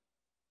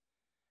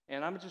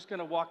 And I'm just going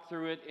to walk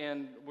through it,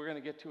 and we're going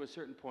to get to a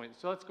certain point.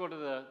 So let's go to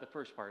the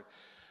first part.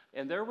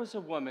 And there was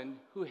a woman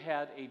who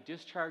had a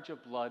discharge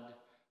of blood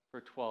for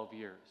 12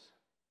 years,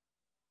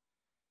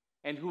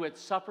 and who had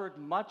suffered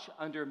much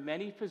under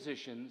many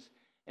physicians,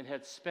 and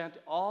had spent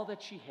all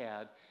that she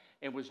had,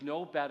 and was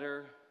no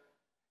better,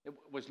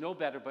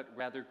 but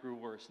rather grew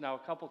worse. Now, a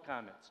couple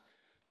comments.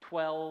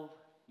 12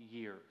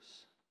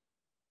 years.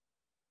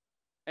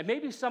 And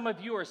maybe some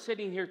of you are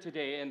sitting here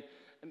today,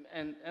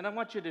 and I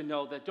want you to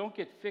know that don't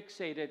get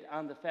fixated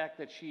on the fact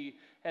that she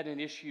had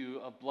an issue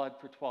of blood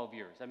for 12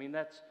 years. I mean,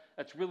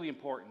 that's really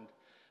important.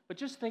 But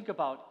just think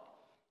about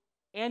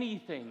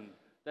anything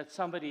that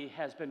somebody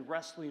has been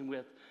wrestling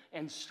with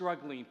and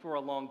struggling for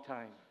a long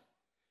time.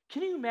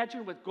 Can you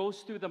imagine what goes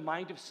through the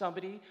mind of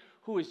somebody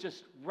who is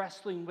just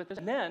wrestling with this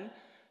and then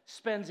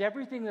spends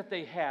everything that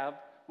they have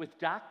with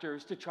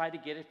doctors to try to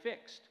get it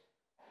fixed?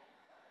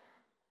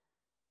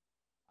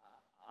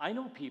 I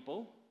know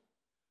people.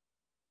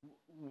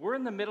 We're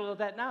in the middle of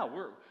that now.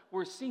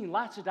 We're seeing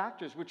lots of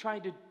doctors. We're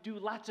trying to do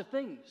lots of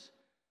things.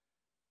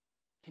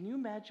 Can you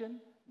imagine,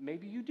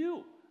 maybe you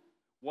do,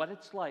 what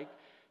it's like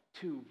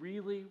to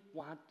really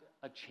want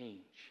a change?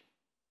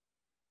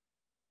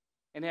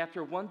 And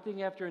after one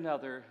thing after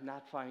another,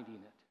 not finding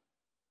it.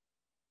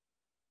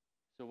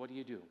 So what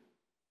do?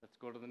 Let's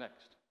go to the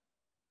next.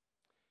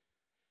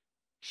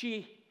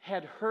 She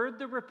had heard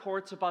the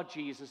reports about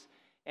Jesus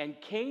and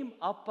came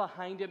up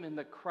behind him in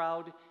the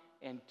crowd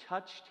and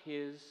touched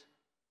his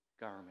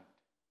garment.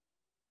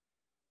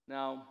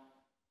 Now,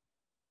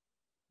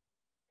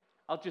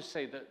 I'll just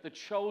say that The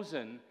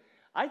Chosen,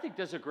 I think,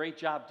 does a great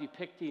job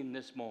depicting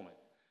this moment.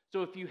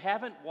 So if you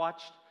haven't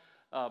watched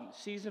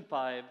season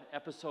 3,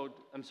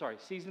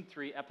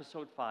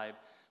 episode 5,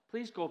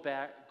 please go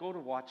to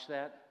watch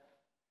that.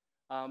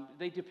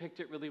 They depict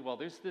it really well.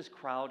 There's this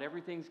crowd,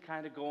 everything's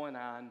kind of going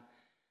on,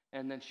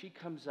 and then she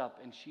comes up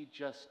and she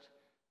just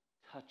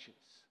touches.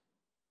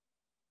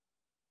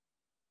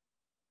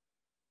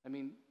 I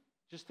mean,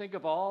 just think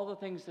of all the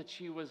things that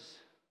she was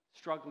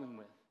struggling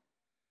with.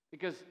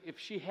 Because if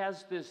she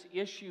has this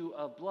issue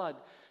of blood,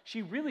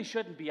 she really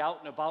shouldn't be out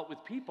and about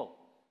with people.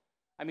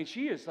 I mean,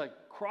 she is like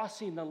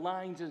crossing the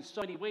lines in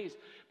so many ways,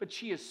 but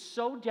she is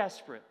so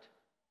desperate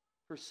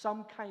for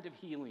some kind of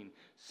healing,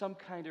 some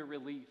kind of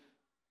relief,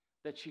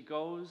 that she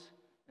goes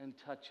and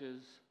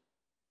touches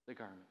the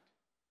garment.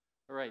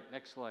 All right,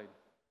 next slide.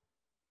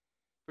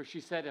 For she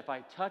said, if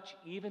I touch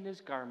even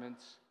his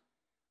garments,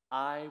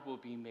 I will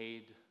be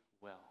made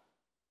well.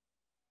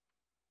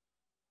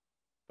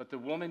 But the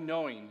woman,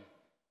 knowing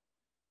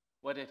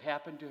what had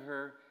happened to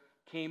her,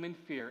 came in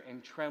fear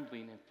and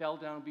trembling and fell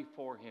down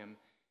before him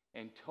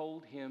and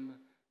told him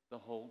the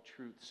whole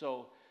truth.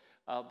 So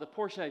the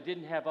portion I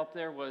didn't have up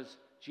there was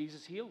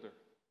Jesus healed her.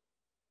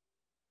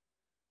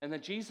 And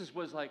then Jesus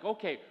was like,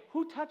 okay,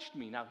 who touched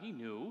me? Now he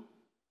knew.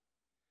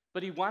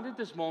 But he wanted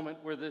this moment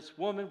where this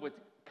woman would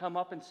come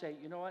up and say,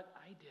 you know what,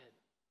 I did.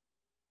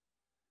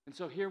 And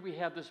so here we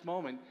have this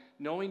moment,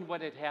 knowing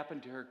what had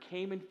happened to her,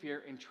 came in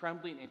fear and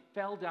trembling and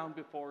fell down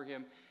before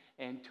him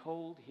and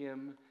told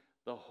him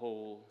the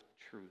whole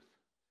truth.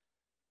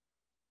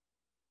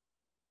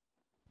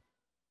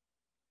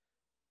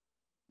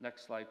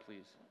 Next slide,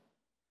 please.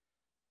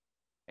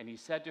 And he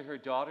said to her,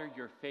 daughter,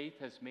 your faith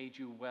has made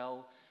you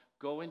well.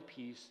 Go in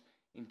peace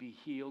and be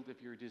healed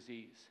of your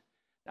disease.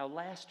 Now,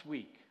 last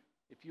week,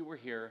 if you were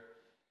here,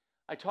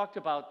 I talked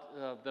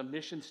about the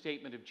mission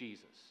statement of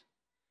Jesus.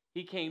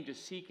 He came to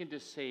seek and to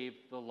save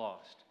the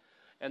lost.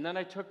 And then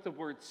I took the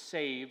word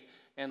save,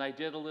 and I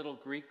did a little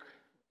Greek,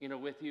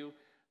 with you.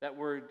 That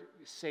word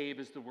save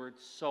is the word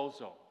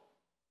sozo.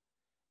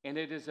 And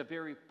it is a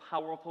very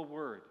powerful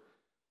word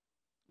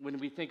when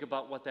we think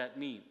about what that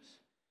means.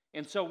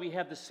 And so we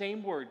have the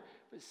same word.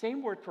 The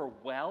same word for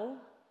well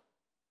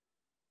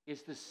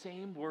is the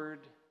same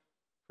word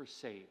for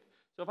save.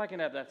 So if I can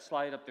have that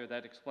slide up there,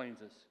 that explains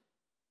this.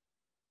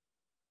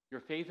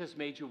 Your faith has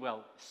made you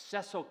well.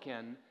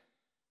 Sesoken,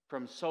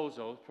 from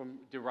sozo,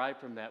 derived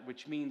from that,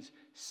 which means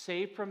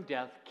save from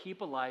death, keep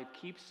alive,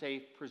 keep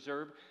safe,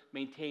 preserve,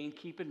 maintain,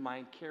 keep in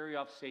mind, carry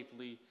off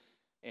safely,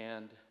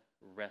 and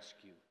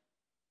rescue.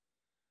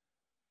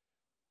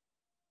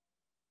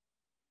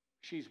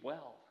 She's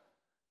well.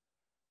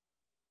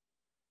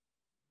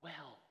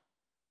 Well.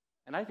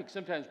 And I think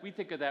sometimes we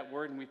think of that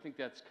word and we think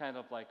that's kind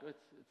of like,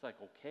 it's like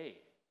okay.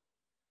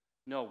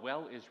 No,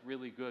 well is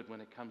really good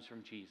when it comes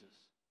from Jesus.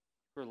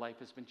 Her life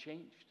has been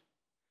changed.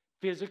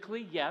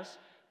 Physically, yes,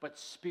 but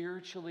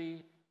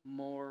spiritually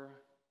more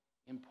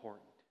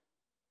important.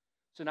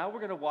 So now we're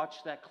going to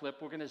watch that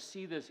clip. We're going to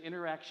see this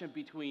interaction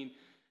between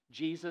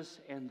Jesus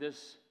and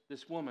this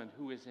woman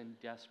who is in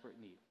desperate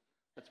need.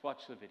 Let's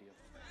watch the video.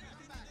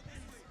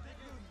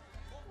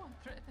 One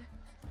thread.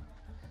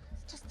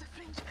 Just the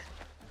fringe.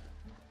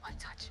 One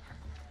touch.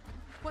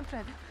 One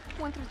thread.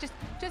 One thread.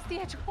 Just the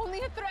edge.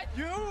 Only a thread.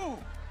 You!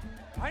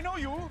 I know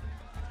you!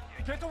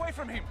 Get away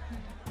from him!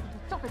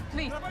 Stop it,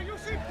 please. Rabbi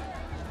Yosef!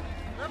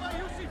 Rabbi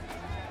Yosef!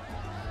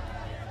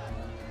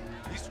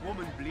 This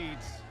woman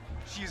bleeds.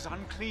 She is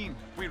unclean.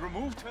 We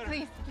removed her.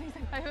 Please,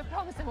 I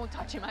promise I won't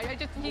touch him. I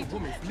just need to...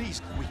 Woman,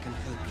 please, we can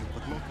help you,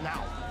 but not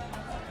now.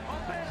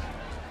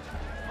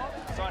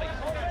 Sorry.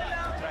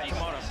 Try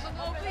tomorrow.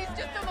 No, please,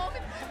 just a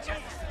moment.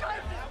 Just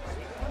guys.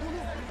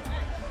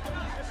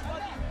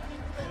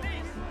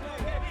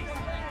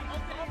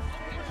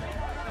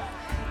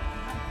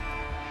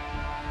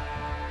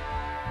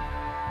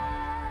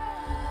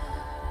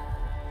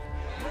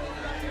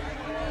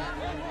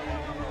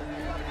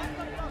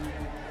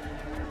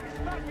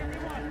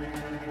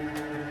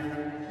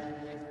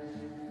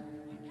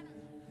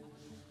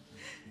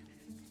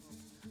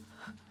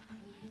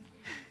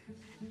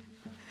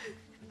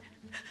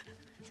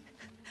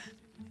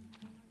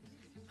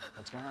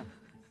 What's going on?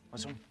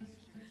 What's wrong?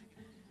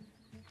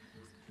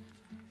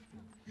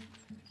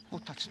 Who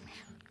touched me?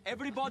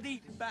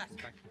 Everybody back.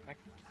 Back.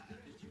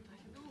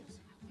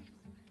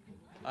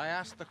 I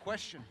asked the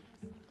question.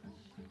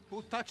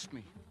 Who touched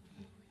me?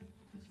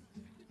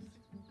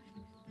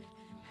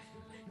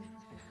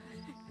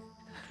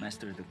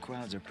 Master, the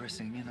crowds are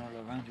pressing in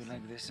all around you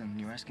like this, and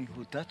you're asking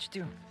who touched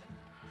you?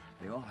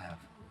 They all have.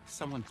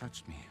 Someone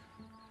touched me.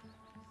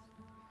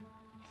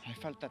 I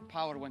felt that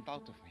power went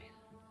out of me.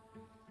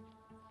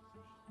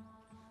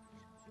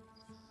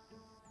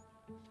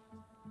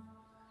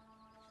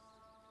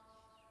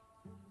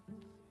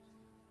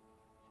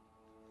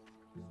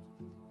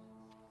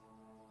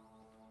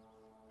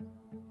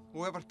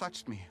 Whoever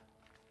touched me,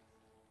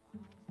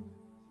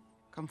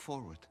 come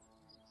forward.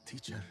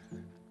 Teacher.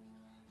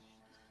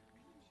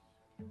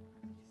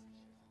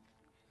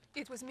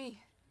 It was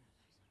me.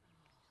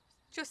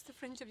 Just the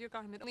fringe of your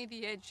garment, only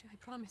the edge, I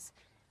promise.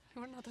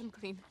 You are not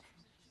unclean.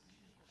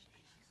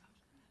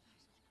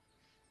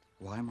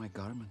 Why my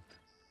garment?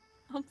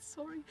 I'm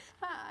sorry.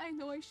 I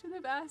know I should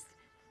have asked.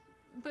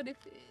 But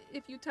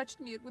if you touched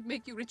me, it would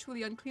make you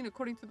ritually unclean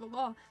according to the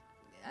law.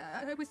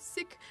 I was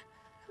sick.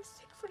 I was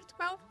sick for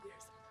 12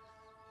 years.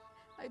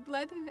 I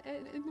bled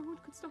and no one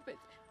could stop it.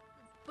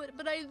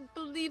 But I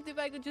believed if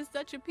I could just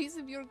touch a piece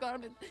of your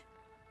garment.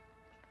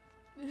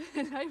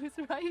 And I was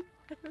right.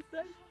 I was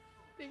right.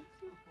 Thank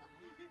you.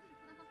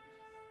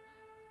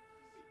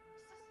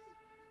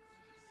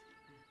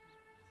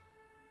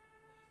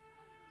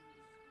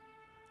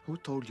 Who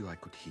told you I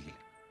could heal?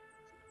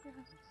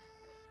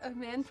 A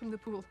man from the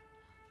pool.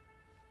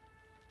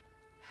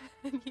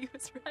 And he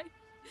was right.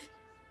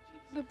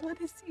 The blood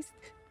has ceased.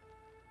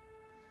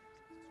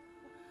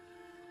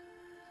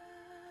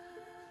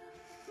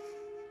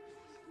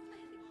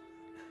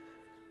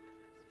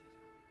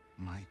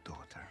 My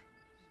daughter.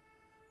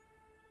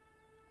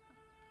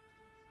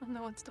 I'm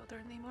no one's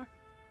daughter anymore.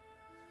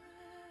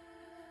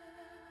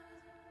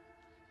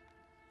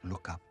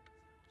 Look up.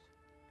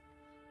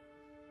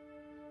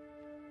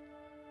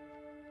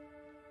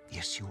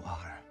 Yes, you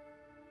are.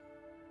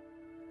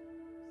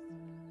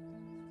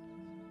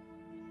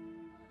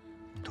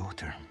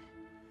 Daughter.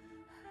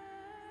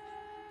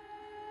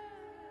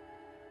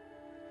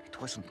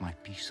 wasn't my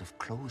piece of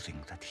clothing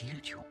that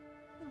healed you.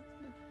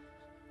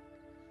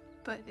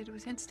 But it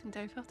was instant.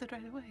 I felt it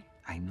right away.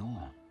 I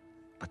know,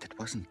 but it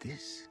wasn't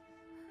this.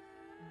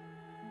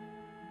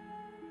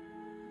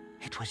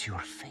 It was your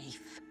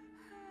faith.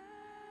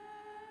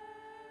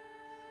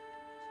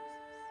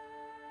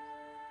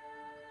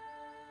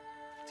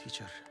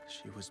 Teacher,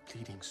 she was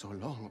bleeding so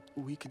long.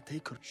 We can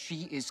take her.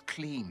 She is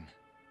clean.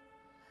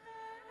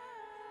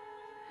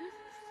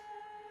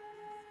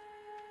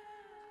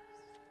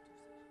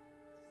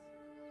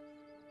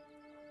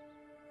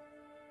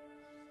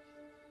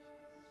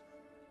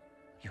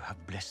 You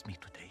have blessed me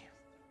today.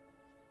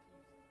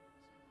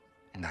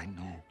 And I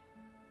know.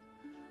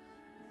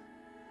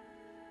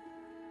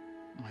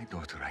 My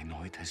daughter, I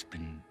know it has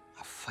been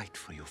a fight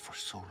for you for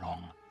so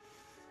long.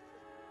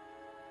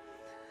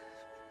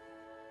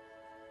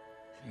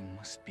 You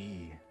must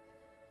be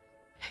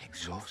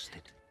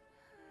exhausted.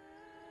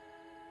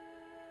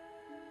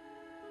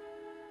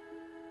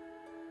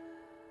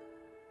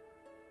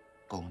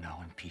 Go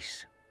now in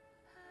peace.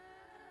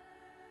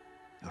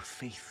 Your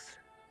faith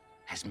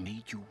has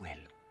made you well.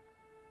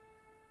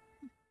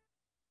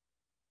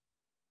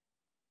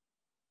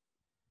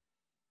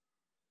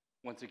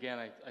 Once again,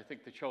 I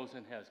think The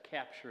Chosen has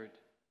captured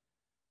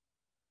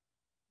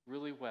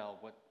really well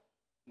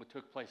what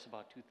took place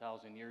about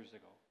 2,000 years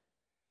ago.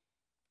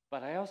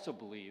 But I also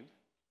believe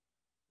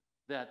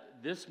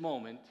that this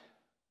moment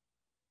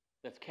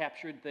that's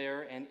captured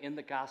there and in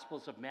the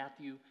Gospels of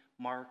Matthew,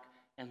 Mark,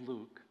 and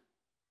Luke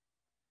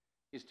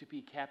is to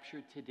be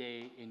captured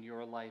today in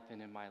your life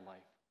and in my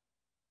life.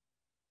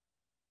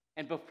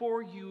 And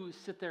before you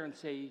sit there and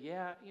say,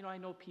 yeah, I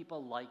know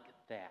people like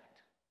that,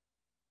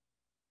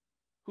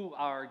 who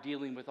are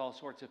dealing with all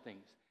sorts of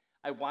things,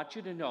 I want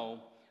you to know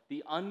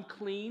the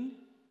unclean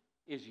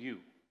is you.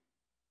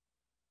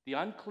 The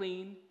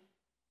unclean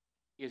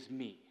is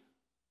me.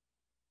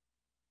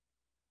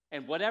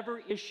 And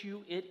whatever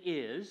issue it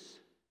is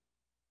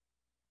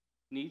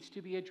needs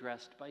to be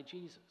addressed by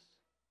Jesus.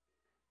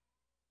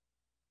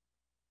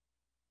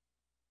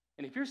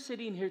 And if you're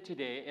sitting here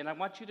today, and I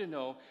want you to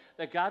know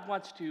that God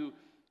wants to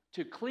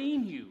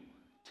clean you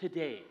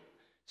today,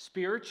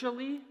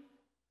 spiritually,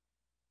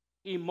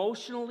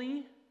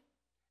 emotionally,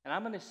 and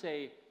I'm going to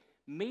say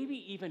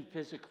maybe even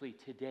physically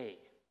today,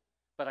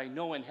 but I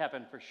know in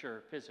heaven for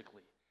sure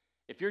physically.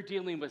 If you're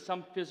dealing with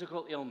some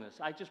physical illness,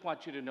 I just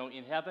want you to know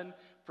in heaven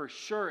for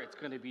sure it's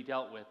going to be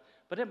dealt with,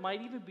 but it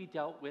might even be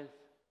dealt with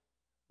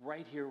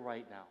right here,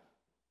 right now.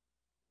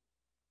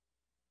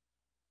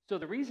 So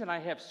the reason I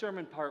have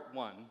sermon part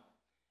 1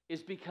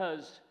 is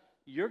because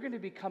you're going to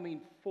be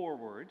coming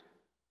forward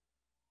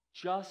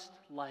just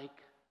like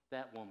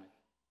that woman.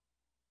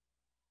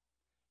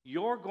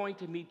 You're going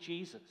to meet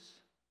Jesus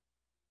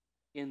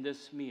in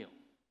this meal.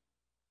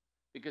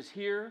 Because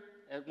here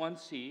at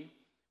 1C,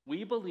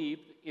 we believe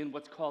in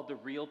what's called the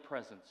real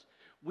presence.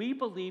 We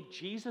believe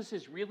Jesus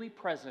is really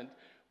present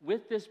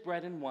with this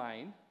bread and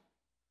wine,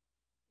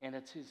 and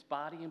it's his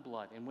body and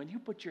blood. And when you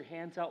put your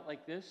hands out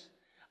like this,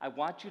 I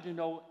want you to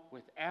know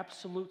with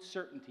absolute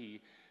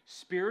certainty,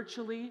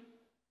 spiritually,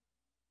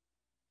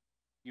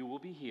 you will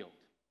be healed.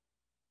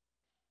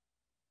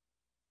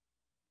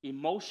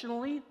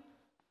 Emotionally,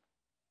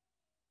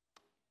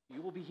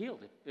 you will be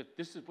healed if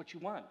this is what you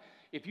want.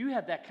 If you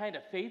have that kind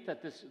of faith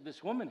that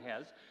this woman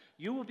has,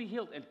 you will be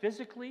healed. And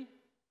physically,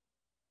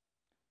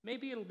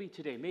 maybe it'll be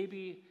today,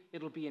 maybe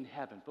it'll be in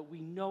heaven. But we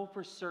know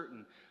for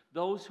certain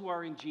those who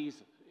are in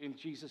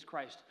Jesus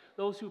Christ,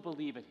 those who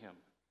believe in him,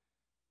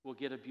 will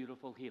get a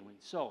beautiful healing.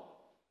 So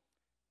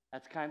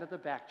that's kind of the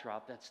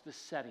backdrop. That's the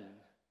setting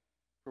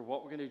for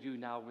what we're going to do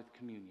now with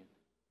communion.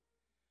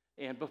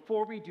 And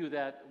before we do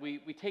that, we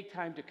take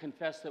time to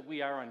confess that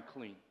we are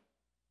unclean.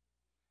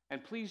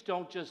 And please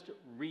don't just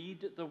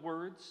read the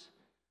words,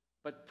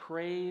 but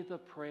pray the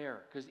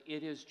prayer, because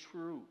it is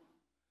true.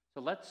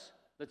 So let's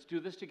do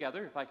this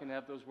together. If I can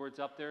have those words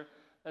up there,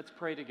 let's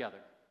pray together.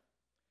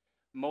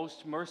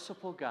 Most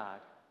merciful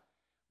God,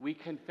 we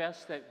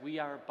confess that we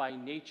are by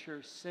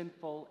nature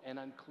sinful and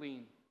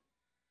unclean.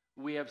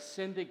 We have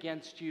sinned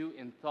against you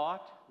in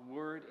thought,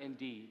 word, and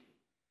deed,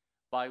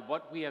 by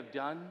what we have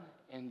done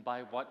and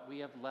by what we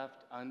have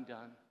left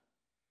undone.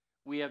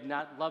 We have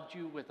not loved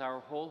you with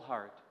our whole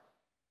heart.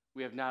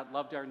 We have not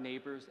loved our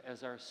neighbors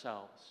as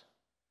ourselves.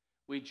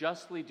 We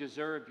justly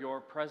deserve your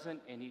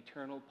present and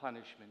eternal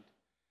punishment.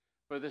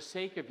 For the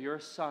sake of your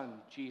Son,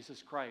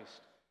 Jesus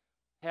Christ,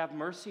 have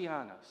mercy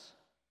on us.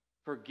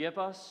 Forgive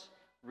us,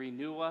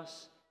 renew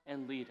us,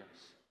 and lead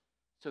us,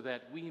 so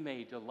that we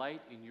may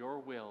delight in your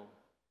will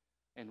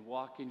and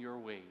walk in your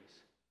ways,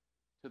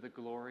 to the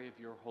glory of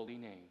your holy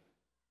name.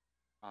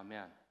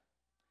 Amen.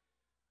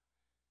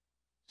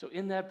 So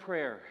in that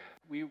prayer,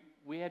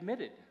 we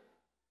admitted,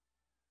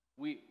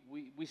 we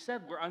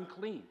said we're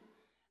unclean.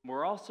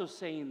 We're also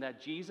saying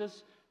that,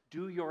 Jesus,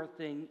 do your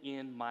thing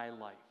in my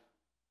life.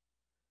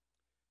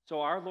 So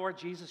our Lord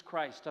Jesus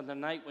Christ, on the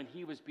night when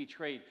he was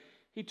betrayed,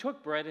 he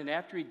took bread, and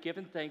after he'd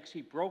given thanks,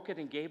 he broke it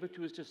and gave it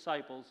to his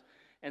disciples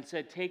and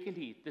said, take and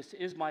eat. This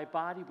is my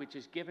body, which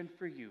is given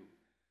for you.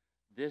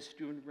 This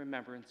do in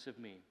remembrance of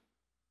me.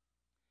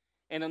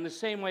 And in the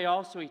same way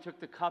also he took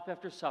the cup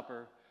after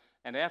supper,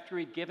 and after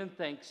he'd given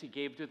thanks, he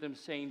gave to them,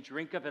 saying,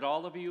 Drink of it,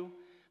 all of you.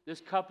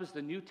 This cup is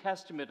the New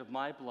Testament of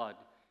my blood,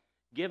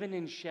 given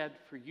and shed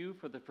for you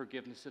for the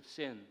forgiveness of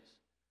sins.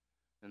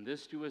 And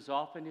this do as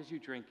often as you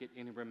drink it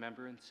in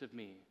remembrance of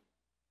me.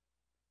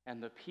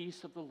 And the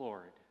peace of the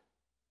Lord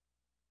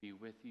be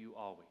with you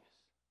always.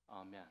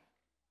 Amen.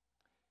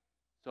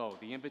 So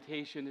the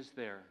invitation is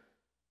there.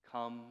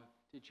 Come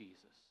to Jesus.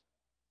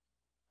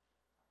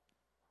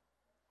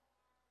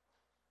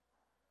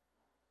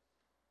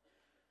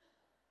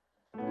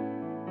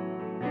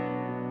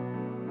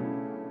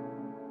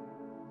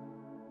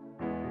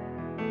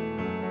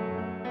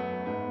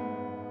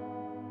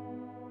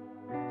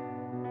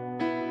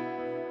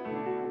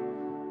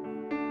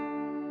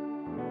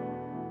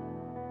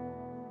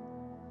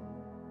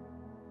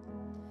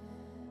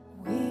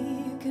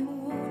 Weak and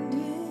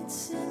wounded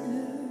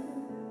sinner,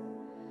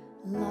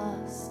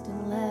 lost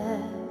and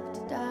left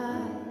to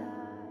die.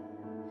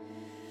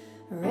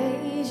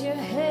 Raise your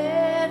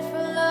head,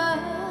 for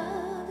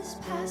love is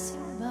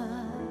passing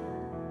by.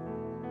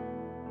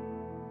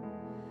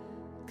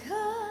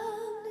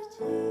 Come to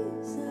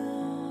Jesus,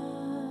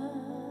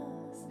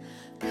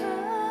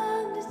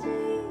 come to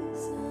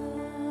Jesus,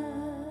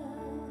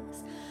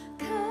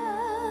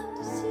 come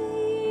to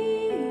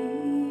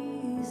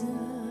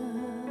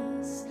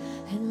Jesus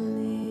and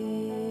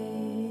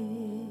live.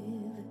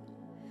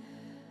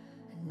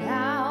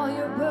 Now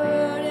your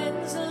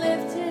burden's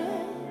lifted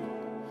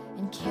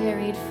and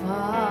carried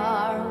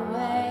far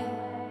away,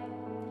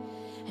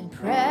 and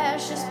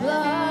precious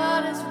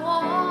blood has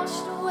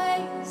washed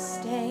away the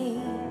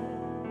stain.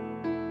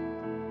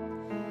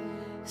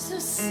 So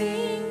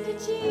sing to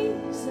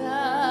Jesus,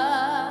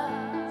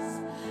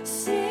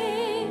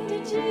 sing to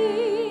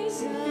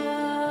Jesus,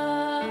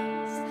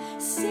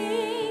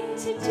 sing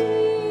to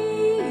Jesus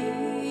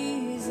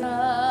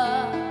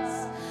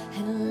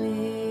and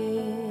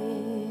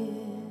live.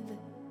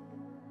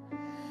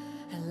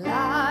 And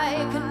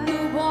like a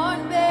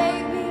newborn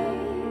baby,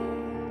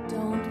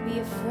 don't be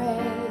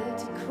afraid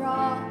to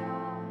crawl.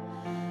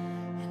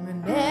 And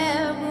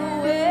remember,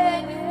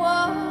 when you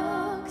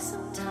walk,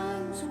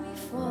 sometimes we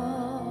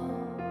fall.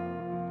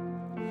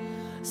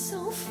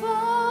 So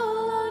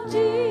fall on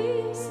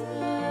Jesus,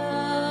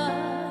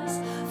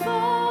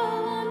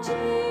 fall on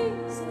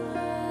Jesus,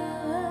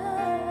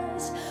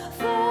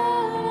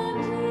 fall on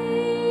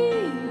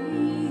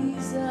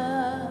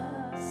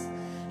Jesus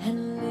and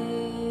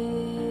live.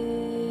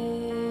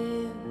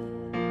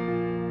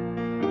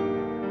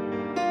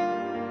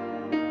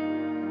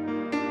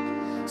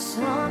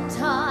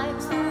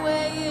 Sometimes the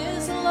way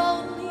is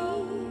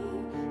lonely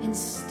and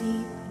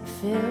steep and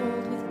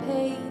filled with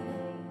pain.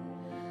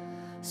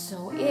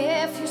 So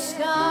if your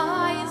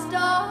sky is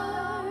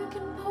dark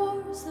and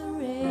pours the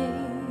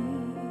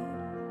rain,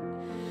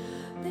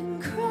 then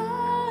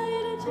cry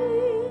to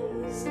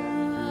Jesus,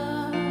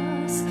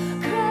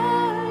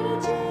 cry to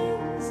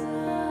Jesus,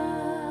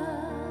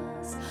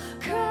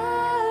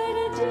 cry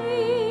to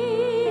Jesus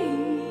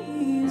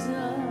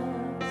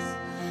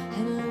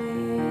and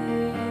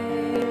live.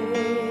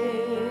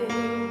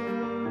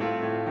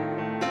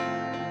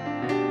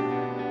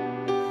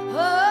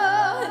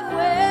 Oh, and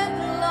when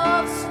the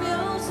love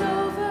spills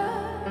over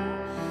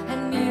and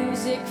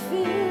music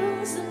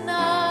fills the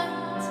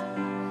night,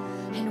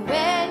 and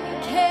when you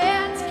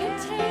can't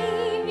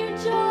contain your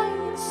joy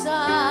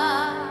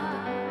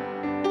inside,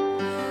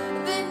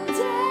 then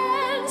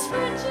dance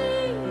for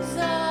Jesus,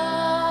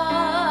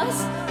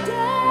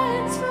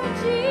 dance for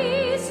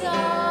Jesus,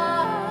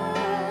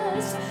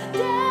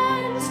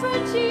 dance for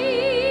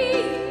Jesus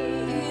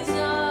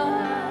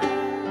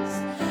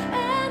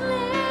and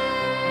live.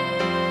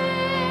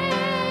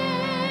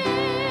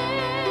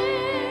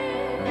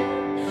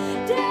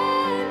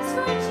 Dance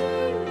for Jesus.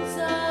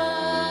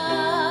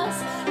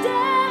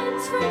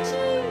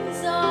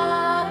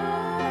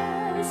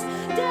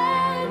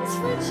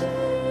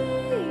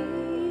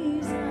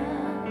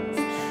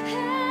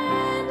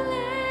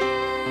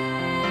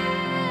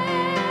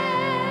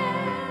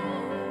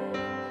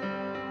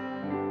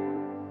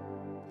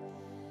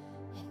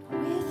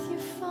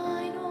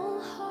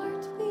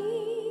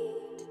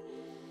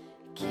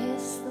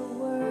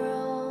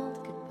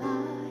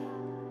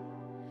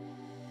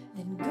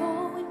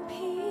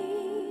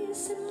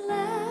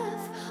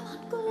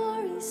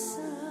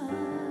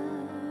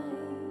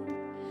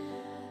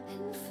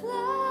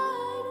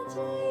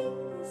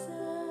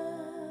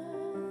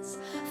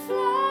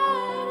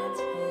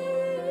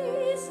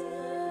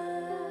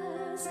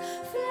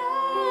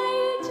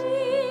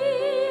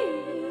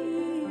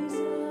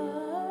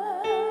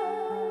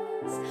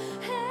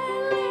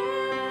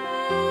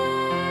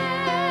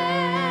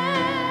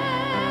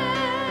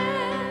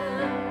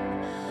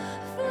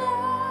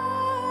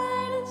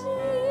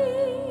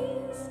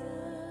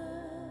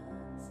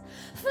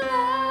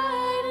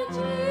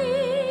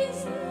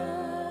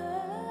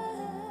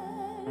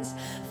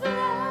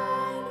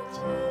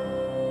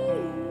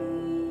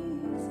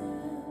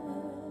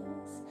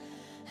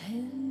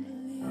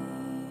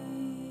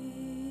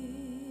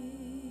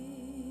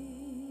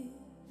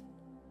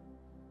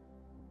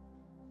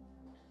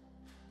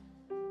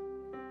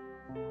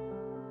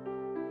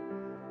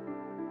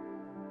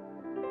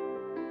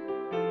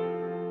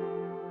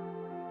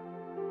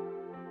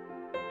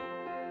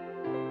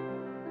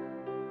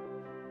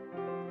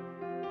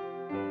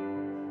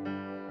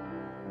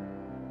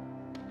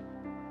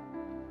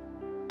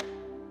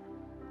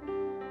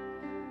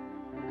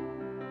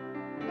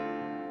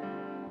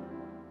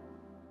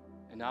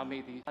 now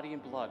may the body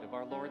and blood of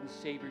our Lord and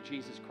Savior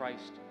Jesus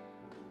Christ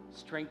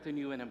strengthen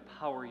you and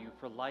empower you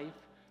for life,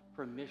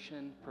 for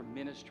mission, for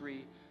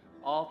ministry,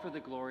 all for the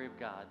glory of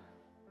God.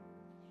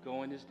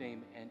 Go in his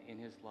name and in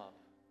his love.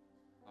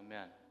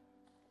 Amen.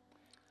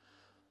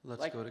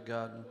 Let's go to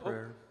God in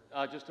prayer.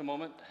 Just a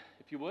moment,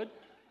 if you would.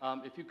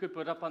 If you could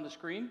put up on the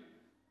screen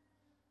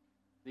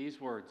these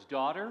words: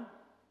 daughter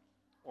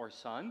or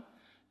son,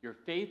 your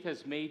faith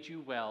has made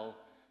you well.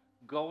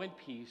 Go in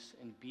peace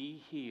and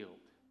be healed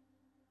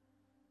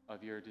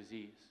of your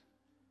disease.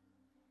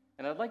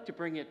 And I'd like to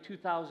bring it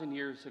 2,000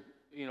 years,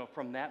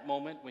 from that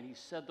moment when he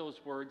said those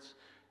words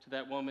to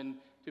that woman,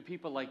 to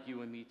people like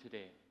you and me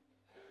today.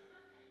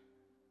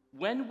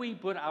 When we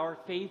put our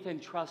faith and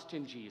trust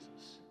in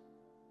Jesus,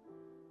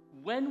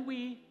 when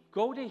we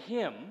go to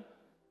him,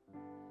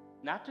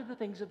 not to the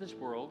things of this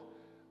world,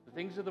 the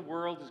things of the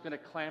world is going to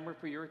clamor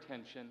for your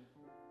attention,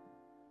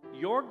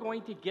 you're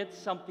going to get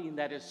something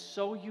that is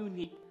so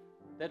unique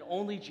that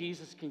only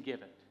Jesus can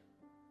give it.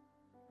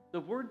 The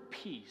word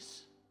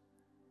peace,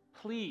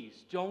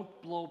 please don't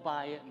blow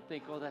by it and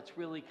think, oh, that's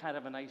really kind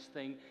of a nice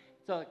thing.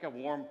 It's like a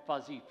warm,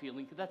 fuzzy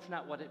feeling, because that's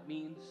not what it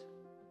means.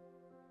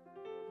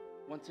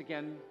 Once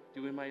again,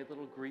 doing my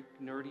little Greek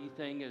nerdy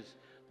thing, is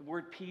the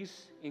word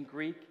peace in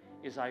Greek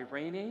is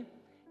eirene,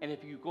 and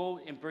if you go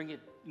and bring it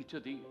into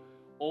the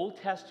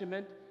Old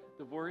Testament,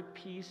 the word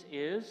peace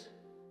is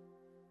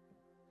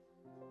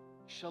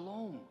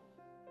shalom.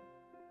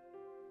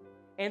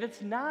 And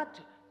it's not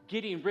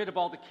getting rid of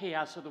all the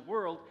chaos of the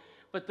world,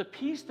 but the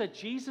peace that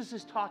Jesus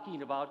is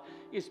talking about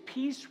is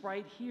peace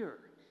right here.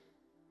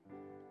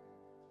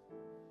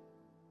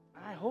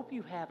 I hope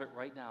you have it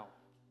right now.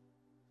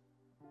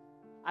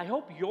 I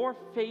hope your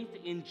faith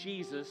in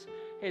Jesus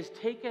has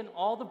taken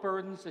all the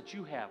burdens that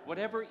you have,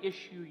 whatever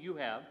issue you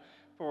have.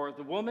 For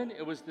the woman,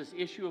 it was this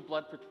issue of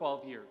blood for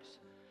 12 years.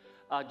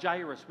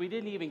 Jairus, we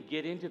didn't even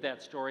get into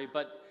that story,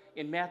 but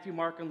in Matthew,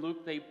 Mark, and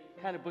Luke, they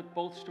kind of put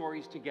both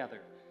stories together.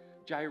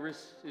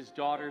 Jairus'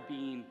 daughter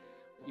being,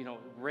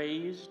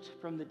 raised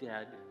from the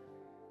dead,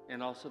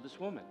 and also this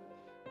woman.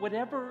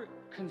 Whatever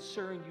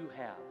concern you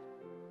have,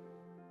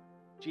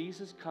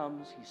 Jesus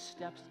comes, he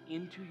steps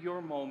into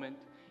your moment,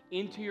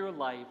 into your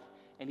life,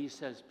 and he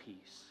says,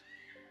 peace.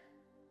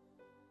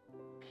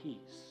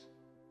 Peace.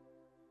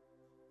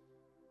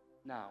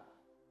 Now,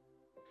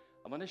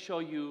 I'm going to show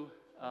you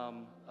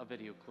a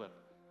video clip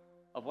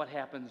of what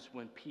happens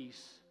when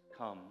peace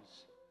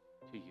comes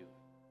to you.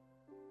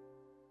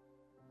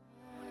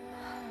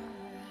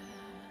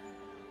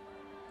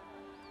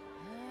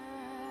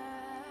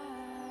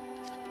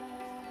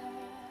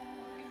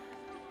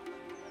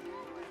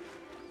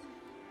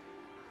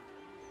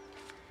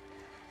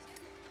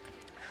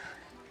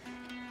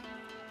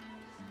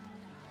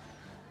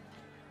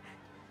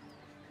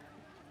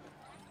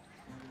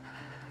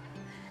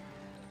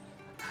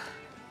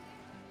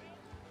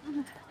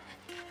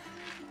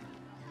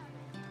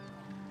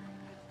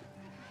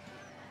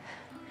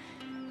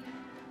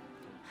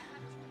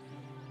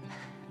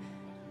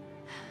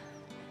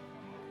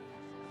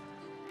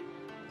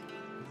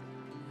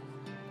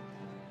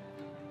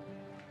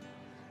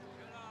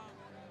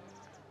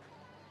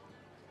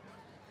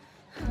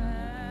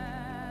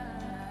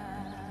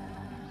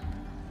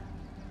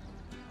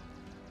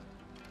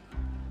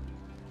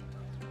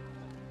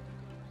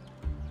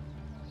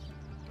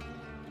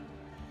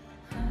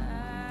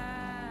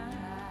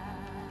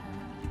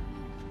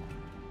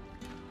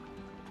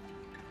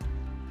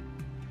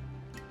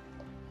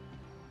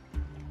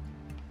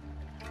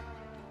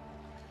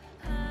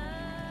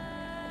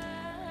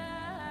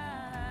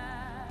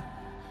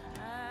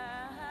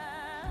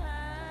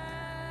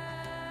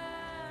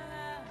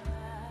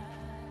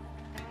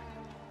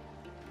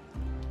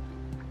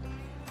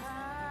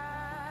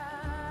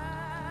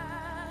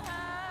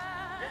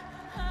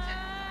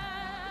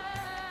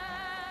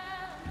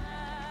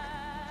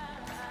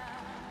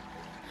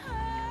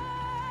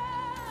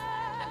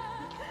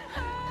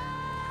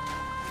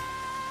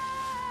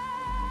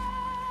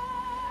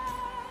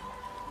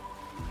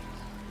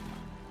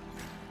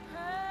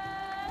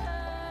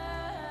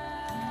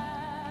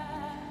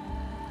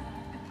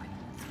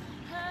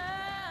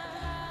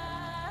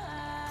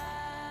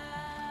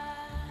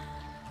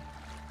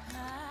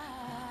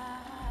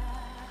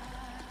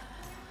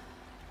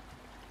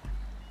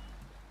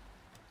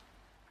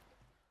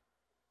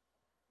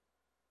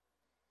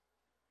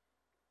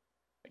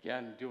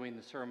 Again, doing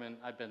the sermon,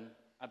 I've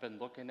been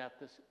looking at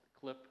this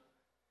clip,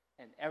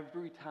 and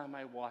every time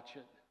I watch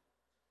it,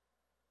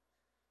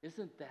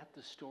 isn't that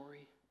the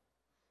story?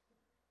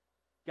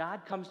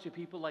 God comes to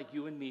people like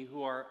you and me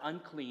who are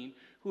unclean,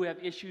 who have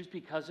issues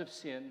because of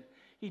sin.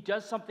 He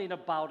does something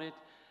about it,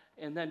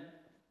 and then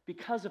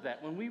because of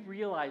that, when we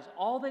realize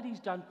all that he's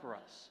done for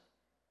us,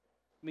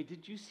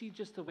 did you see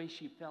just the way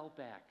she fell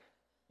back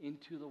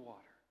into the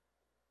water?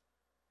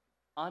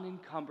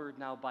 Unencumbered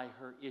now by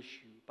her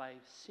issue, by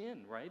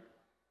sin, right?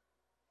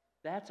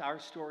 That's our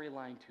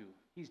storyline too.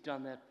 He's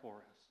done that for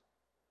us.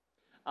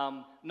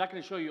 I'm not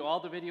going to show you all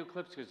the video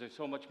clips because there's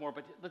so much more,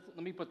 but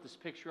let me put this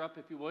picture up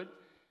if you would.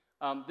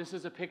 This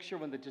is a picture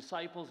when the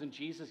disciples and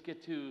Jesus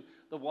get to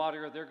the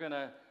water.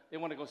 They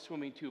want to go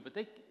swimming too. But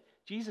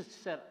Jesus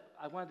said,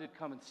 I wanted to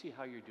come and see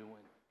how you're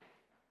doing.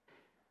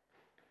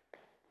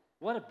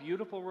 What a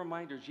beautiful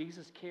reminder.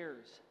 Jesus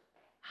cares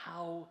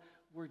how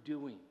we're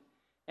doing.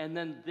 And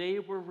then they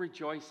were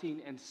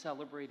rejoicing and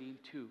celebrating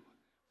too.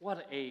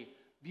 What a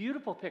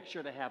beautiful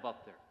picture to have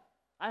up there.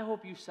 I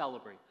hope you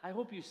celebrate. I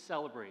hope you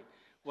celebrate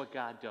what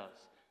God does.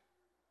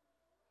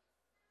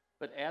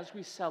 But as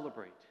we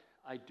celebrate,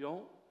 I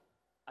don't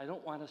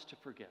want us to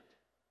forget.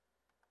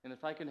 And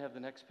if I can have the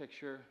next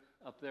picture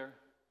up there.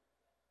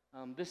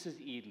 This is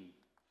Eden.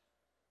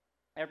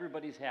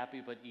 Everybody's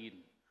happy but Eden.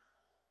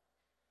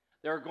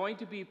 There are going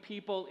to be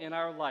people in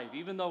our life,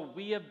 even though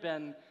we have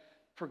been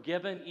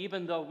forgiven,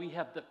 even though we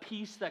have the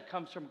peace that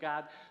comes from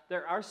God,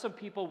 there are some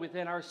people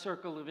within our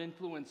circle of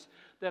influence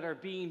that are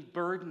being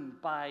burdened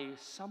by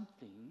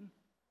something.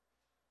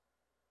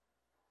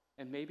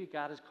 And maybe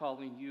God is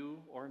calling you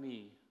or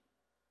me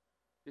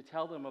to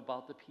tell them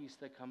about the peace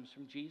that comes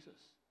from Jesus.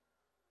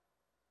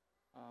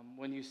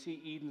 When you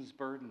see Eden's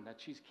burden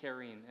that she's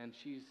carrying, and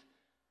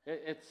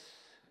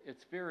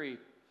it's very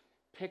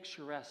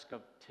picturesque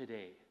of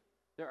today.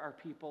 There are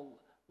people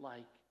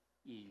like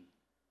Eden.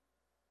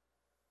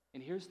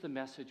 And here's the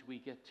message we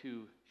get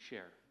to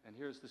share. And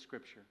here's the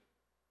scripture.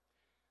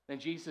 Then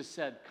Jesus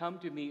said, "Come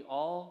to me,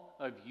 all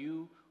of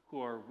you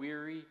who are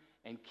weary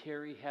and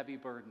carry heavy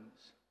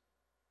burdens,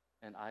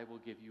 and I will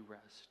give you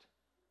rest."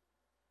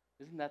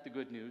 Isn't that the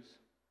good news?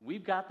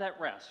 We've got that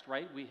rest,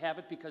 right? We have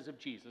it because of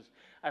Jesus.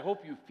 I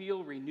hope you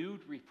feel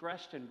renewed,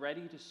 refreshed, and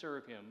ready to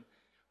serve him.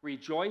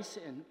 Rejoice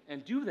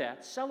and do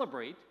that,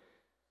 celebrate,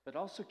 but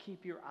also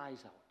keep your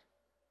eyes out.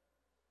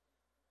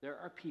 There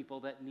are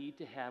people that need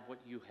to have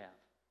what you have.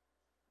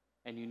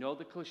 And you know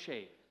the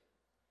cliche,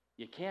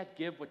 you can't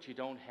give what you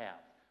don't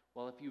have.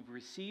 Well, if you've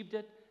received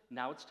it,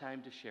 now it's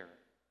time to share it.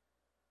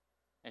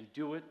 And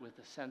do it with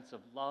a sense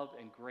of love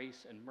and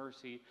grace and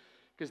mercy,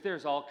 because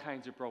there's all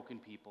kinds of broken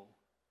people.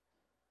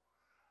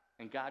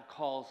 And God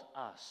calls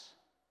us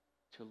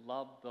to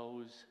love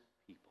those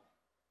people.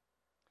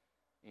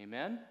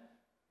 Amen?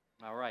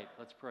 All right,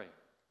 let's pray.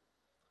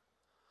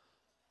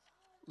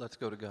 Let's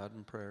go to God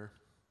in prayer.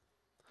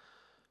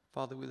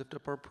 Father, we lift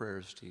up our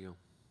prayers to you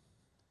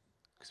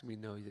because we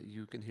know that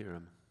you can hear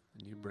them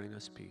and you bring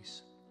us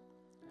peace.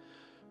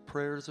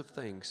 Prayers of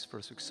thanks for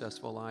a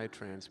successful eye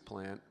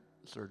transplant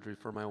surgery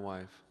for my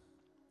wife.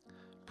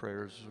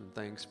 Prayers of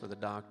thanks for the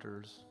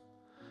doctors,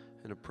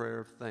 and a prayer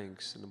of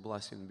thanks and a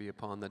blessing be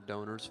upon the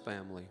donor's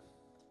family.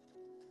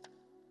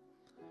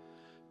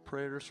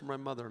 Prayers for my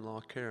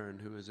mother-in-law, Karen,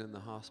 who is in the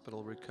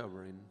hospital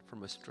recovering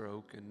from a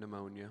stroke and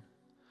pneumonia.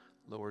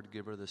 Lord,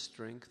 give her the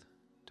strength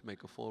to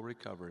make a full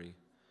recovery.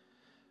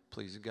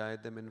 Please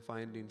guide them in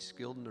finding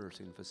skilled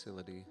nursing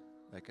facility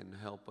that can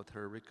help with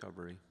her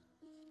recovery.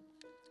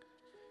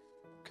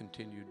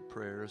 Continued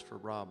prayers for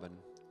Robin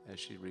as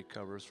she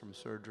recovers from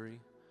surgery.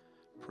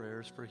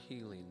 Prayers for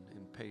healing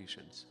and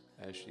patience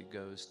as she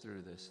goes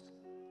through this.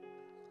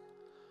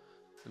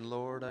 And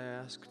Lord, I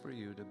ask for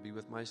you to be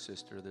with my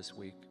sister this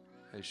week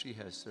as she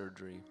has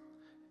surgery,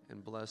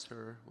 and bless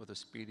her with a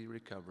speedy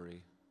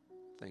recovery.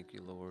 Thank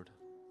you, Lord.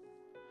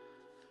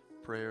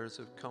 Prayers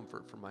of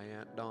comfort for my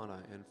Aunt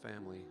Donna and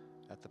family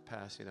at the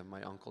passing of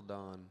my Uncle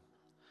Don.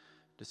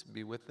 Just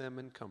be with them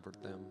and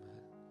comfort them,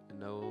 and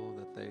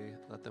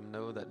let them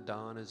know that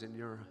Don is in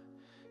your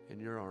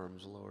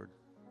arms, Lord.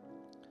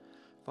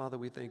 Father,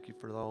 we thank you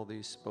for all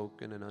these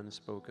spoken and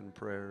unspoken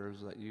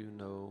prayers, that you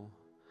know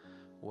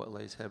what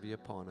lays heavy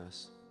upon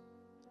us,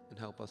 and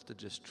help us to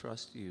just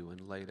trust you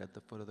and lay it at the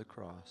foot of the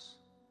cross.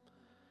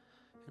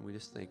 And we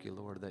just thank you,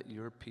 Lord, that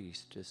your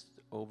peace just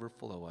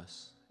overflow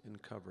us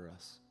and cover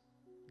us.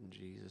 In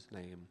Jesus'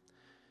 name.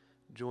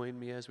 Join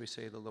me as we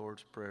say the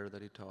Lord's Prayer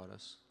that he taught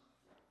us.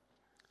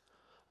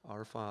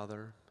 Our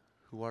Father,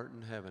 who art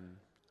in heaven,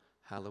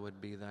 hallowed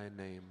be thy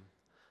name.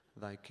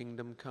 Thy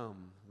kingdom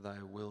come,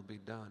 thy will be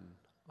done,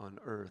 on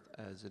earth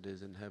as it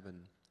is in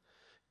heaven.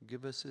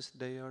 Give us this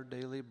day our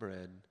daily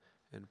bread,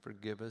 and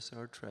forgive us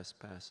our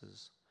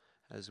trespasses,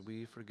 as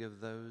we forgive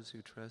those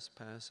who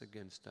trespass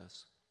against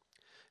us.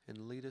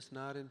 And lead us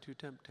not into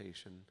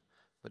temptation,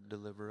 but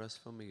deliver us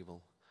from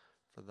evil.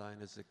 For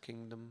thine is the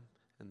kingdom,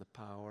 and the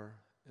power,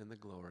 and the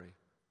glory,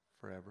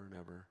 forever and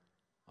ever.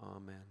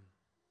 Amen.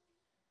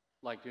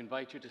 I'd like to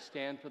invite you to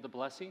stand for the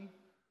blessing.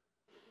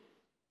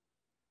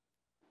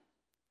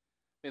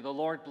 May the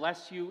Lord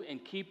bless you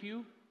and keep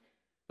you.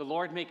 The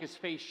Lord make his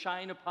face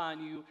shine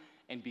upon you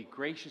and be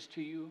gracious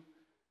to you.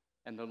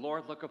 And the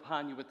Lord look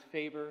upon you with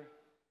favor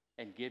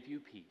and give you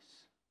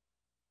peace.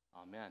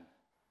 Amen.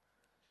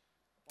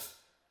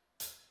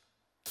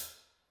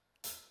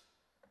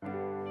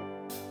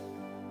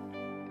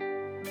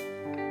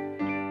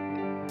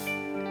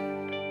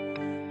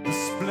 The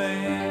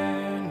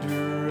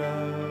splendor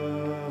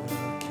of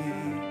the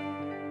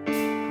King,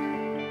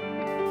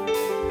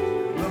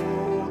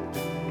 clothed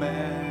in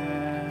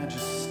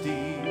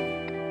majesty.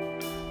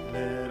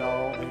 Let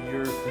all the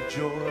earth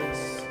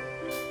rejoice.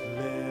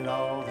 Let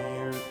all the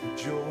earth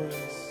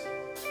rejoice.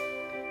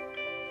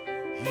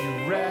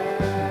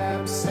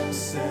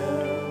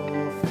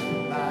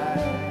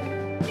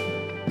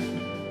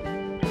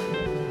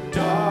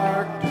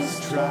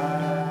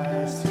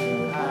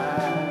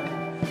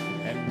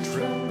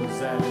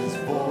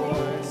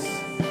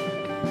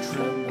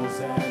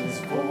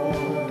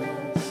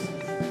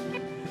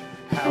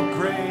 How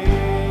great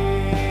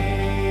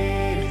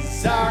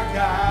is our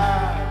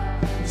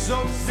God.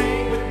 So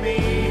sing with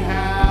me,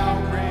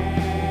 how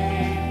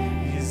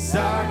great is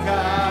our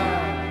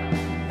God.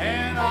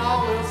 And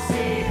all will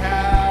see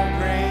how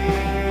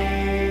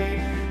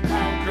great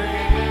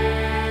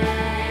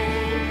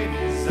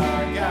is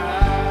our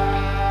God.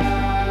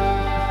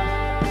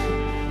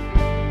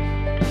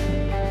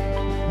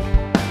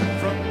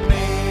 From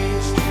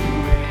age to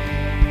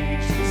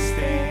age he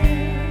stands.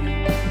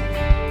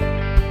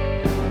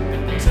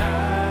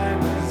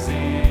 Time is in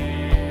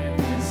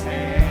his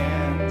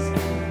hands,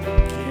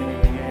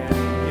 beginning and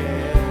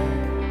end.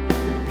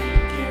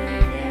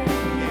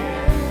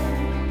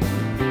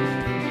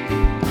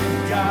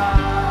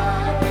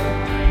 God will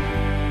be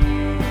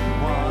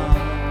one.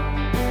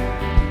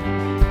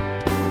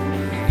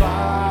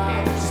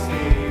 Father,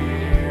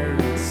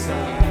 Spirit,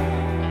 Son,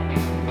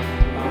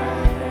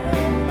 light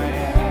and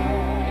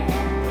Lamb,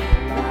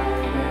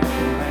 light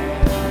and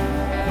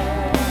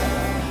Lamb.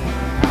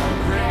 How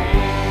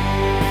great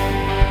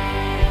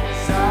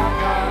is our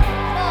God?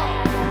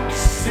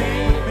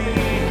 Sing with me,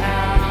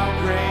 how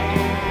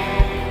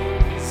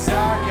great is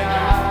our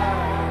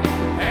God,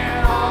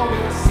 and all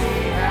will see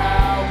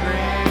how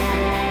great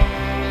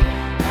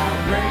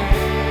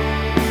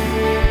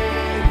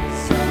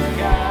is our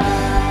God.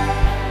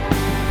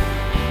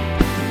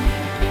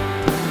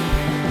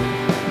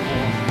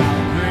 How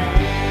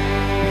great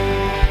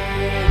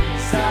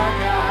is our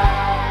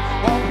God?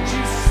 Won't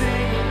you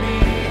sing with me,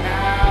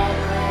 how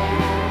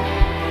great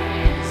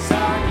is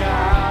our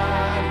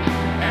God,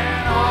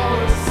 and all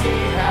will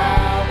see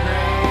how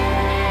great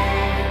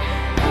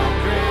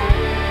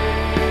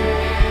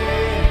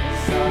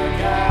is our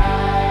God.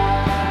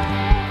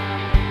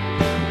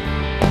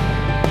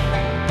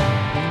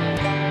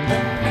 The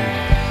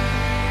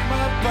name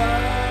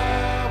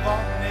above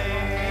all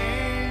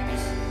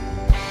names,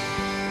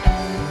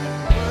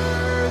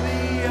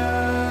 worthy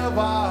of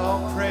all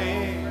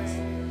praise.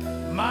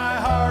 My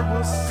heart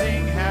will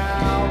sing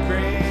how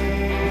great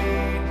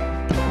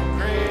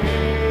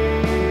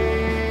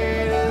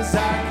is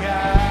our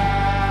God.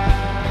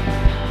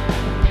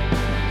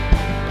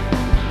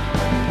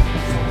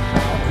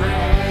 How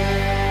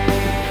great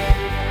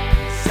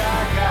is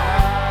our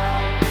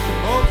God.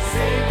 Oh,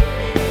 sing with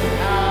me,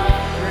 how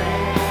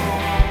great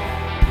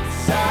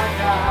is our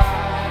God.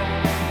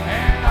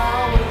 And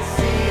all will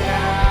see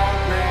how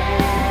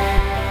great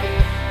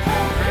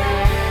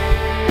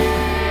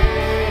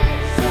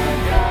is our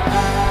God.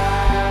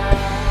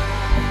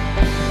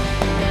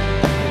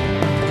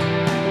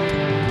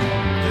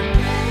 The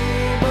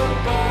name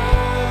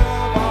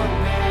above all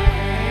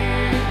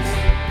names,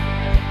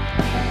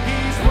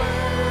 He's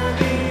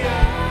worthy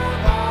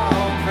of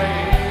all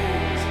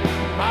praise.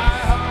 My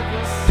heart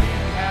will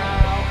sing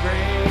how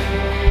great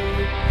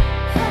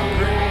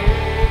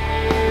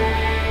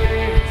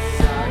is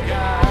our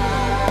God.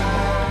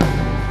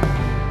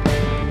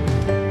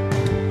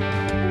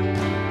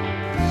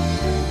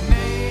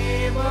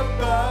 Name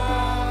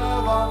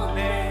above all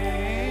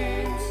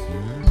names,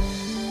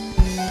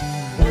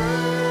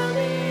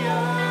 worthy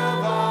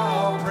of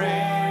all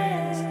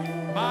praise.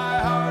 My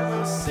heart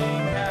will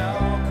sing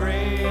how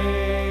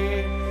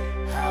great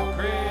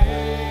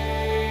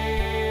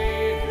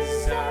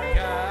is our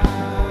God.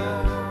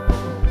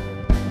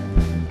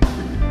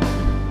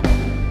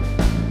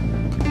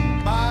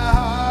 My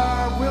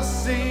heart will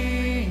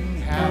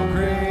sing how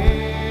great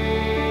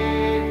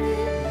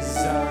is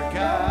our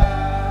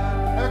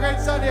God. Have a great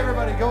Sunday,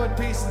 everybody. Go in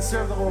peace and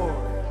serve the Lord.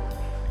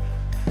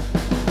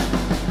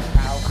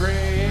 How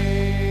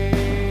great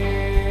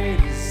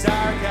is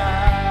our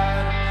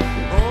God.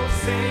 Oh,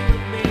 sing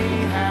with me,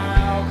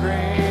 how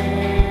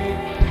great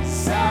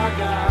is our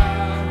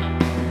God.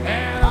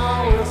 And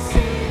all will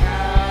see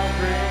how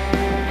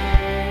great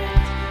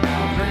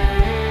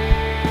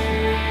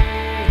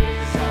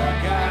is our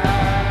God.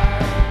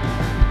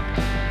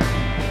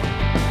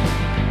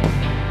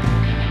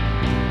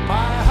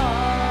 My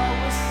heart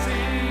will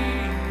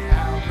sing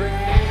how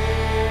great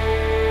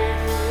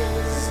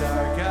is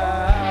our God.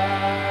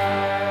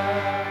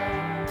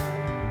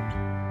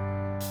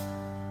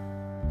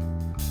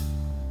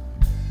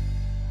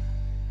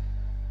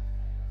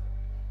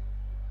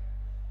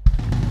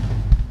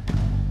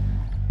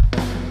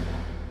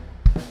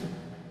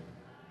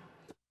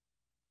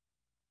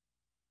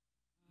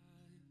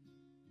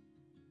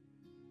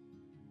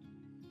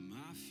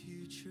 My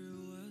future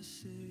was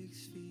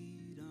 6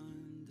 feet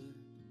under,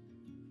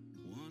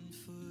 1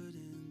 foot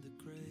in the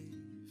grave,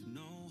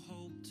 no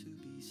hope to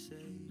be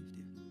saved.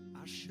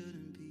 Yeah, I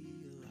shouldn't be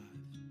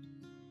alive,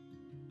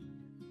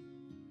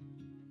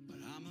 but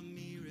I'm a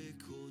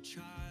miracle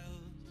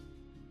child.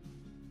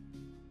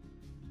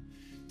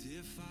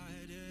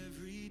 Defied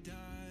every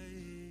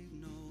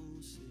diagnosis,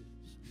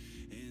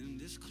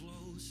 and as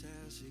close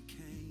as it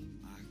came,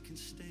 I can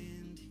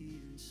stand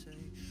here and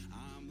say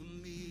I'm a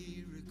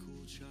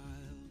miracle child.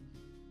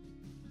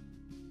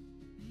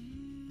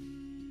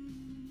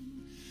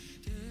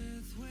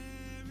 Death,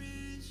 where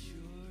is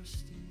your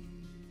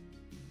sting?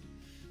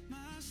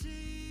 My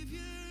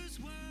Savior's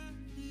word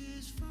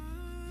is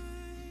fine.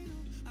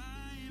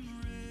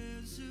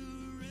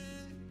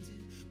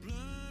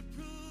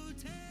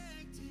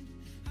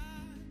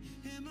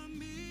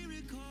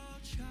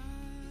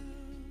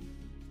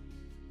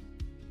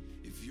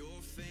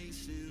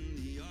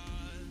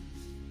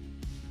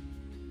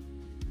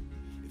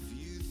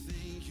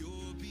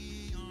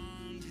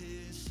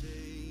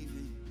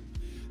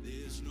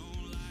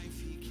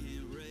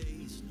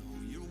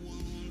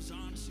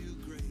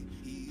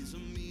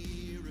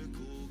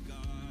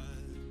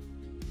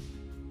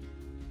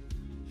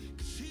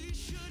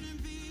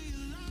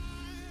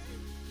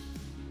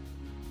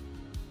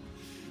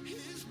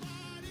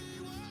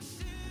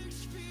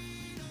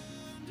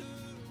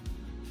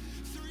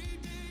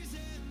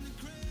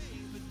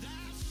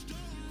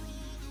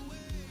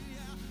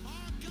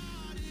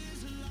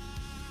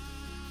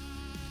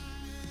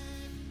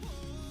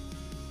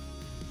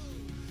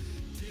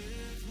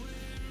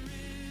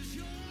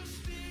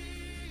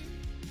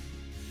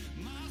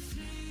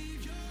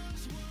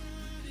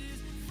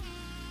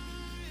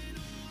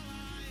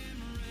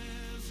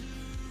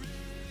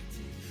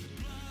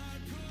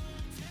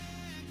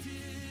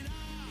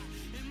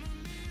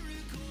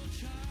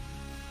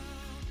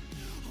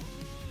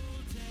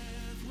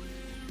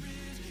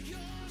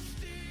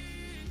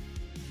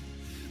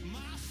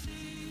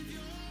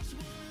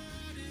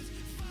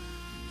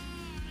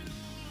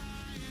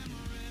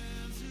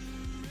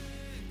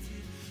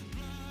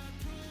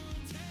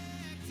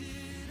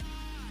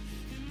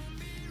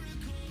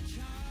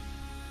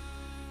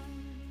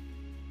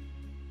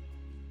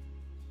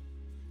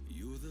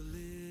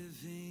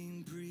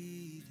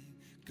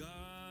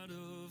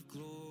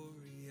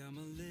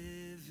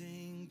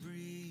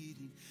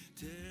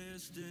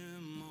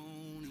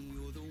 testimony.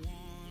 You're the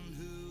one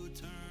who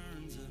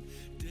turns a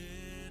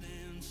dead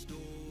end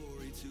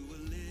story to a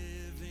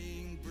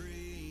living,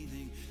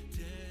 breathing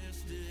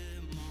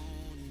testimony.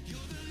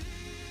 You're the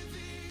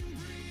living,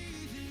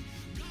 breathing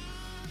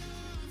God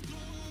of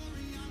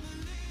glory. I'm a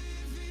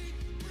living,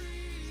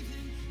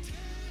 breathing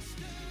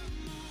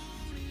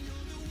testimony.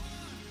 You're the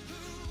one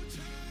who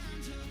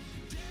turns a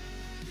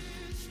dead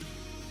end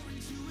story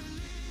to a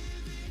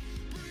living,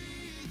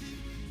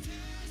 breathing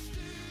testimony.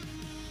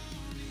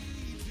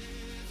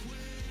 Death,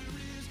 where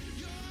is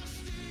your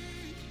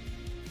sting?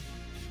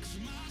 'Cause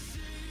my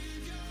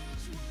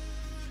Savior's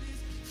word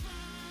is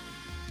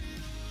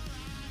final.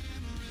 I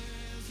am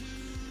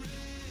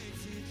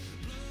resurrected,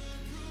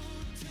 blood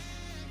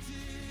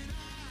protected.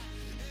 I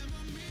am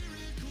a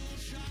miracle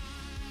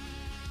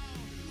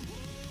child.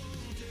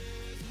 Oh,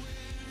 death,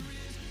 where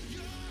is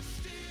your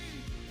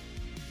sting?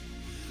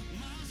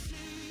 My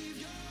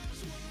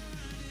Savior's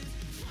word is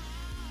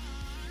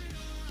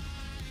final.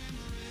 I am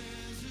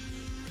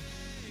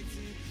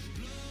resurrected,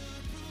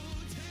 blood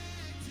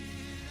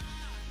protected.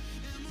 I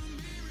am a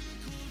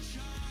miracle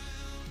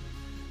child.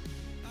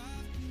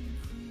 I've been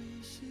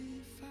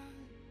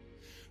crucified,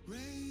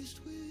 raised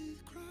with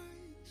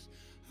Christ.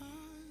 I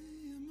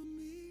am a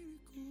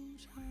miracle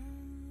child.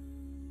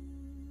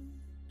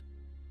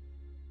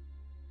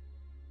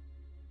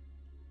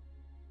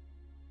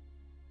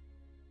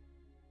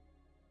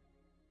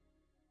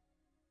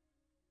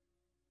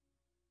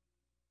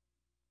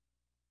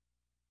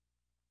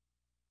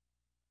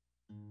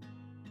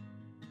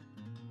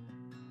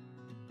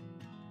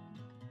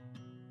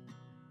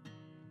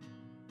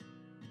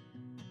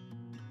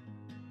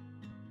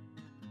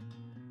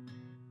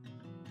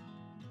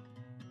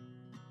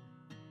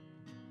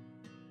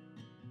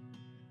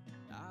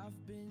 I've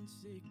been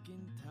sick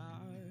and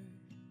tired,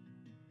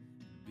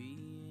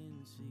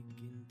 being sick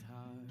and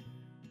tired,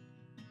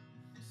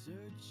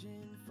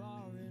 searching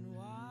far and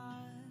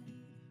wide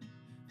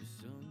for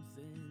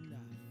something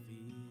that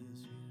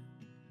feels real.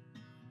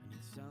 I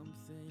need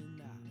something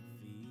that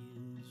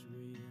feels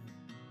real.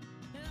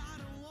 And I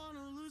don't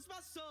wanna lose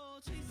my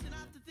soul, chasing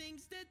after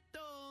things that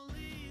don't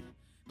lead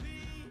me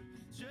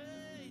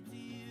straight to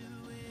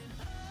you. And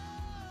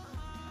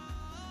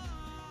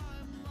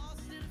I'm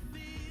lost in a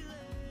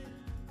feeling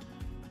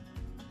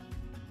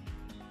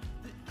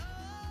that I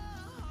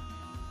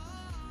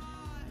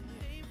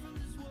ain't from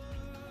this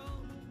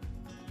world.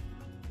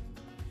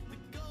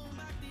 That going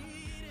back to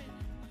Eden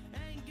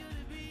ain't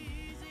gonna be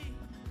easy,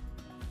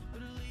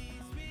 but it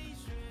leads me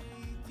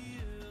straight to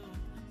you.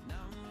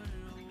 Now I'm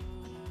running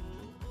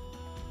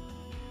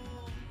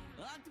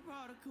like the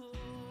prodigal.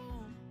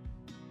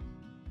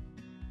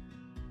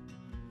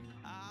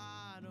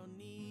 I don't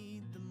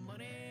need the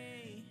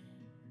money,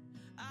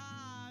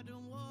 I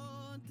don't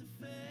want the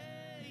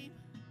fame,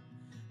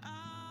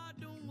 I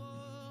don't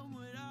want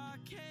what I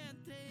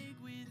can't take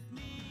with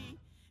me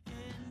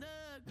in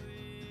the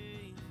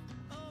grave.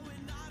 Oh,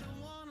 and I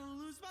don't wanna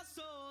lose my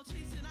soul,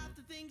 chasing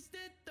after things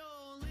that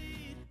don't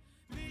lead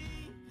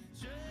me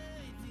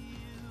straight to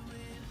you.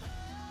 And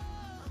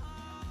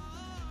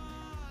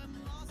I'm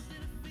lost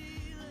in a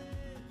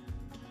feeling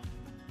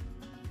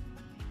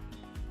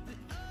that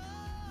I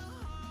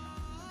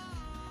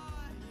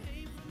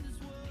ain't from this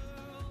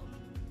world.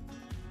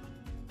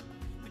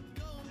 But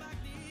going back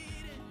to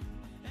Eden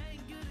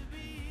ain't gonna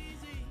be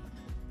easy,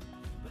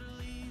 but it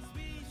leads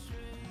me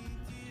straight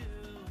to you.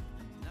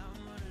 Now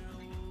I'm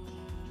running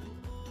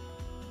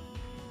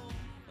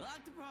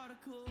like the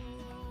prodigal.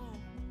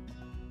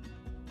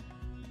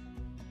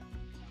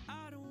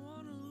 I don't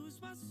wanna lose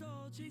my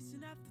soul,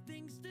 chasing after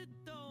things that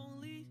don't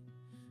lead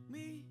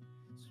me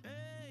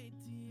straight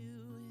to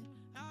you.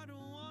 And I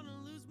don't wanna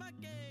lose my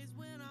gaze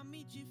when I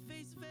meet you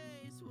face to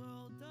face.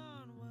 Well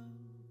done,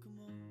 welcome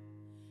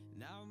home.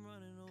 Now I'm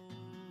running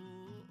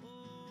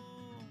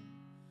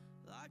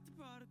like the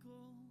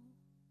prodigal.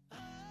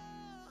 I'm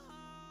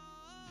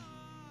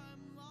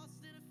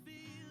lost in a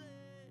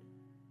feeling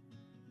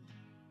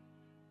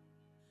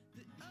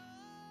that I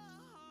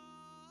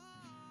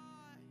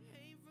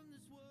ain't from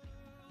this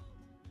world.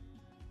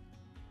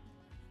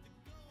 That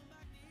going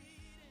back to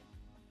Eden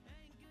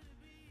ain't gonna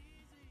be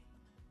easy,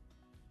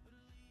 but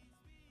it leads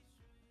me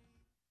straight.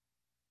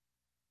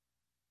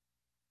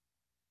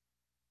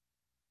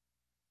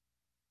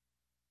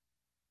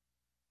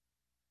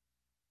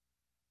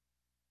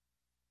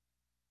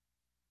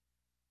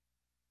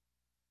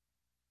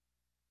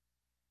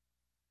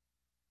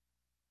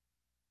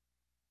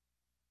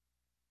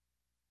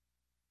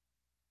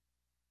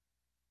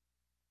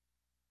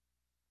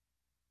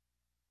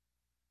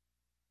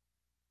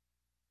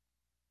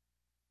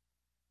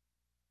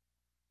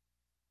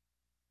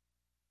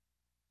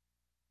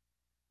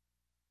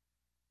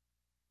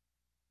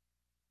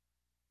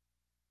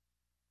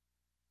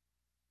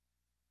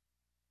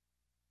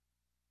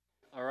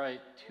 All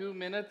right, 2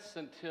 minutes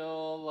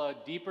until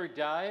deeper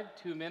dive.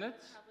 2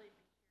 minutes.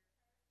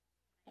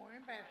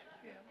 Morning, Pastor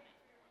Jim.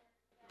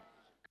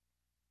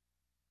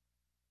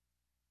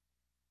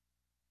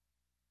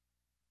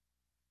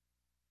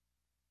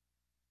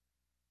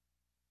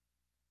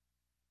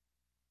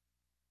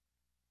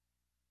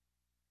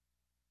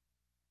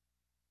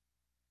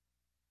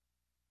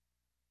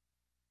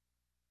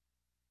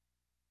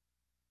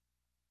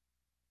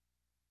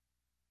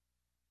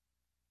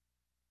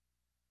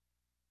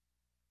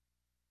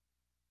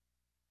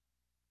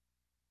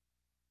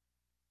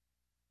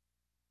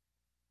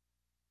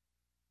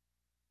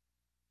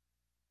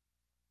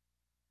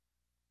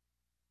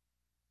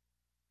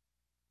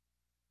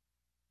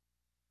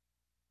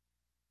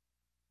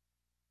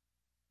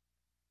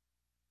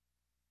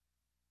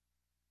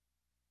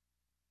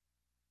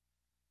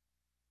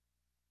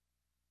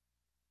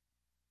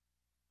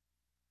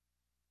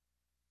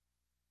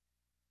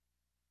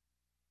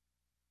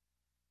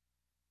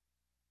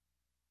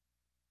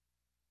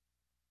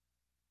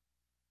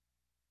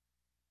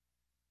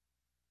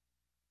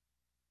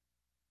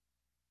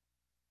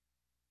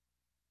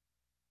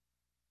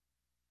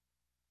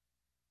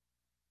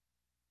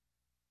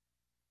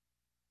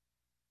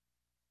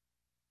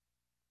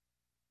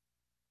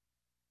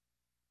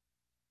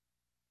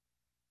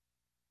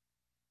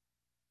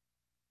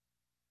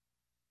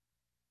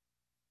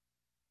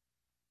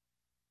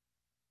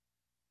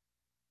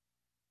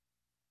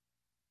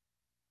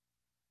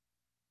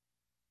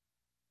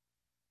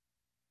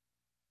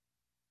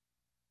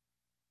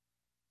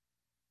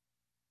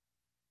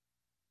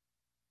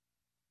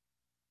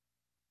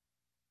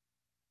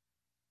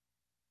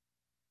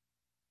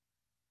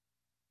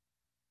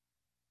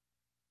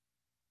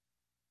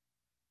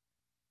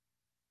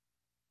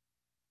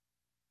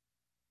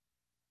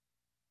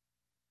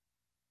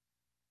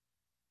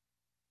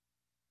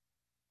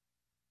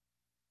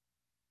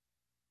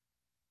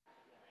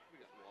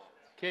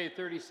 Okay,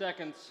 30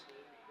 seconds.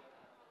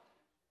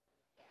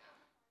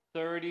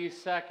 30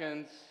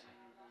 seconds.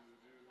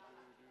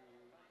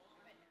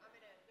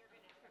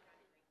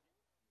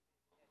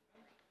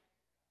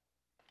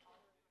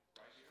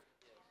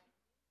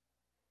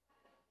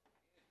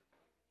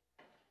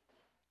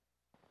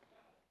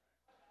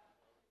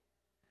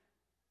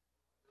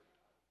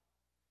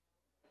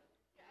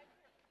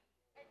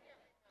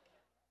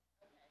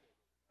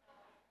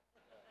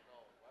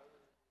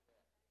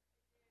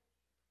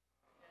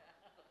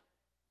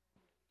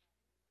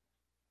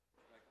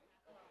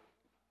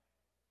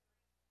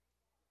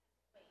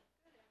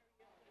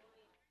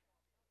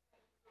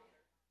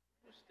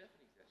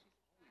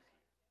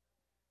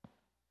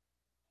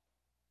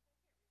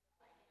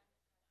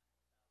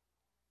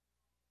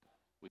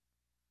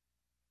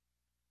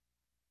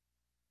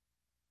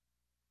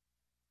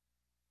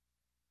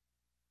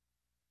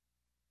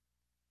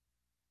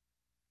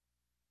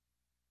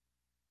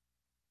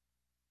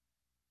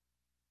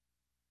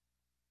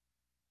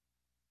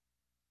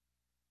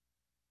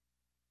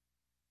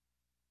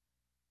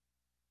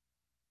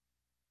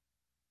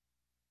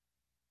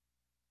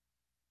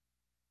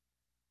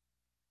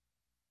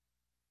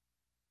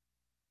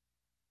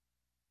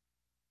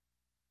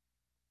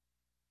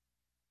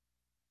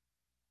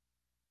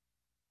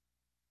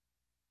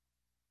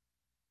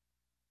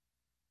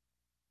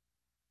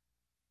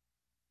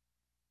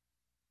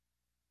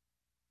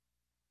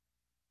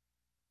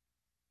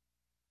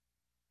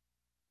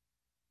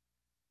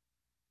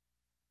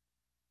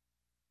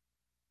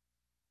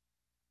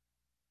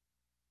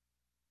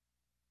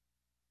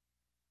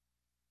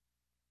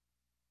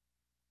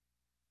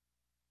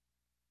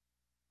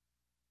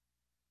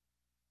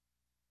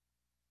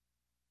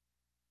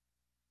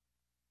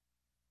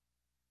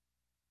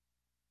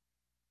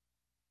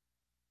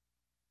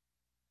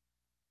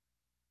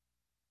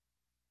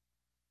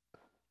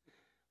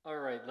 All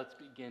right, let's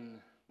begin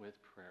with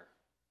prayer.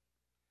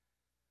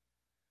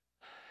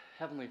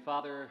 Heavenly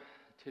Father,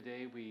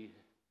 today we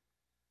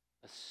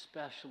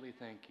especially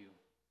thank you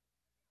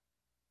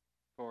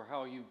for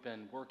how you've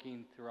been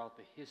working throughout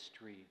the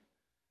history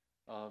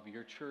of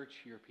your church,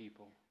 your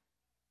people.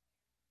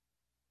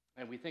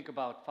 And we think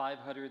about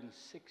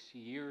 506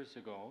 years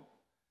ago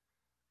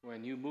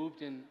when you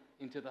moved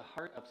into the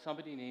heart of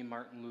somebody named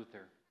Martin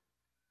Luther,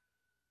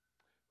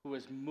 who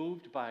was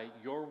moved by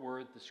your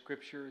word, the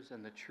scriptures,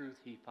 and the truth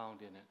he found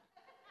in it.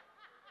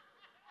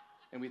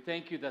 And we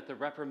thank you that the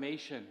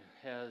Reformation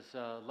has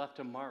left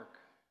a mark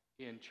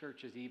in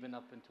churches even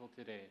up until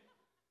today.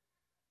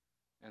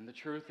 And the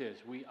truth is,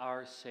 we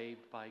are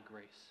saved by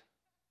grace.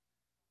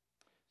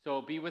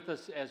 So be with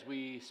us as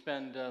we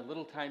spend a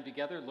little time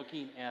together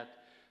looking at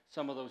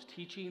some of those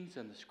teachings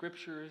and the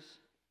scriptures,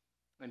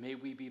 and may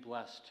we be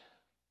blessed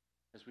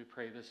as we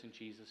pray this in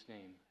Jesus'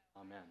 name.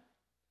 Amen.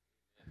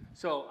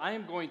 So I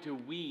am going to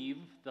weave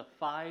the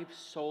 5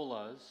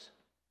 solas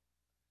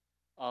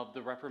of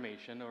the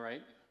Reformation, all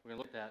right? We're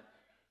going to look at that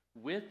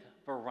with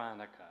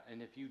Veronica.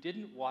 And if you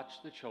didn't watch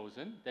The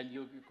Chosen, then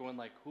you're going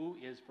like, who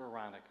is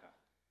Veronica?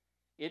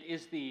 It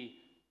is the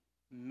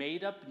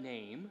made-up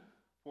name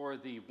for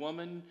the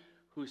woman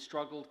who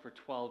struggled for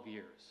 12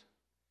 years.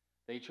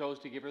 They chose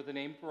to give her the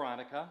name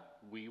Veronica.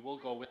 We will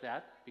go with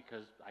that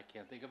because I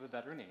can't think of a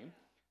better name.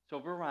 So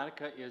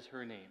Veronica is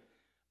her name.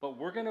 But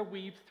we're going to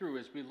weave through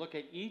as we look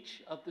at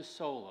each of the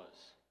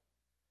solas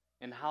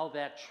and how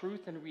that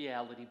truth and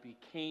reality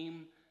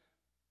became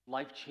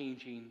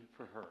life-changing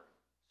for her.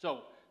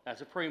 So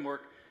that's a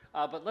framework.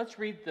 But let's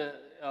read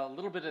a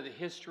little bit of the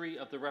history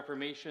of the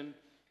Reformation,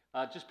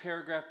 just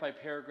paragraph by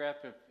paragraph.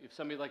 If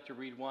somebody would like to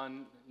read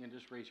one, you can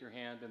just raise your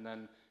hand, and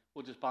then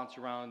we'll just bounce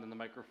around in the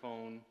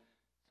microphone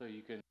so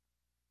you can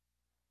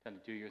kind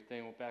of do your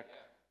thing. We'll back.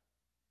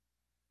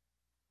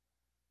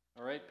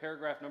 All right,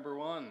 paragraph number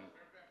 1.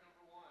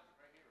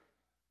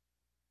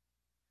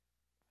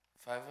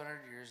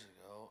 500 years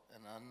ago,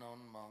 an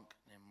unknown monk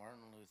named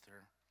Martin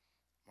Luther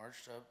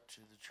marched up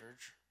to the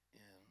church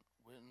in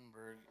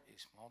Wittenberg, a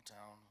small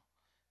town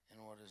in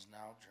what is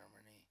now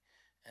Germany,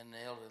 and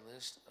nailed a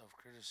list of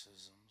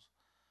criticisms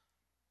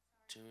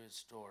to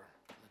its door.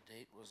 The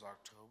date was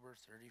October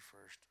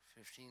 31st,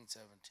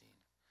 1517,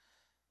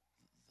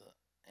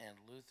 and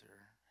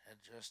Luther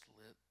had just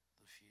lit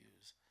the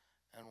fuse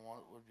and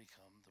what would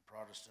become the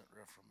Protestant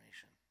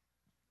Reformation.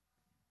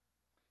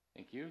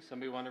 Thank you.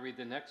 Somebody want to read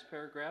the next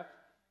paragraph?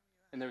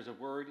 And there's a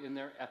word in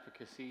there,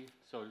 efficacy,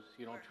 so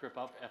you don't trip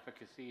up,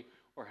 efficacy,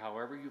 or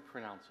however you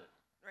pronounce it.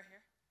 Right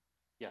here?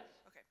 Yes.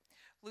 Okay.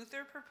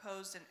 Luther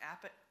proposed an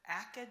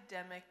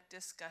academic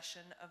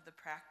discussion of the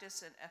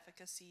practice and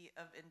efficacy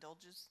of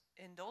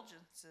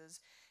indulgences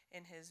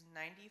in his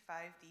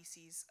 95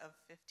 Theses of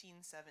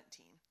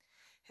 1517.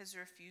 His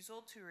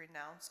refusal to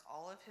renounce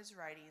all of his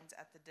writings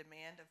at the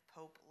demand of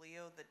Pope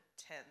Leo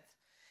X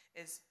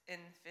is in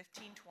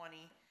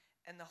 1520,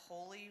 and the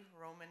Holy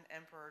Roman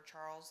Emperor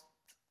Charles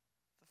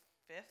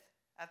V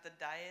at the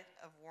Diet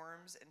of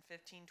Worms in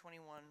 1521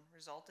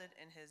 resulted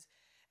in his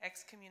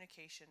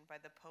excommunication by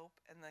the Pope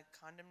and the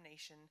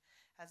condemnation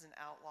as an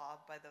outlaw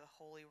by the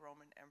Holy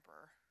Roman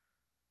Emperor.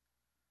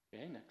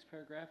 Okay, next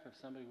paragraph, if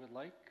somebody would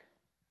like.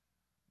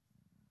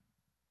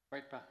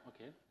 Right,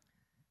 okay.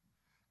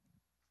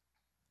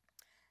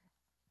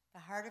 The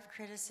heart of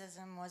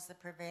criticism was the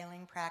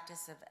prevailing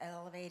practice of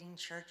elevating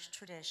church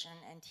tradition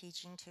and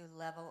teaching to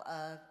level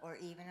of or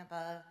even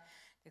above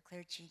the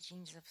clear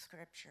teachings of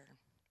Scripture.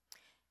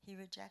 He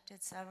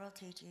rejected several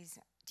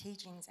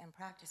teachings and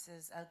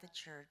practices of the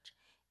church.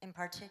 In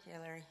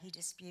particular, he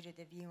disputed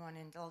the view on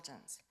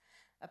indulgence,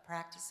 a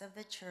practice of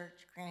the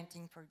church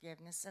granting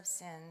forgiveness of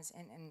sins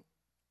in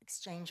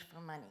exchange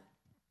for money.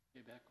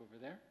 Okay, back over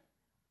there.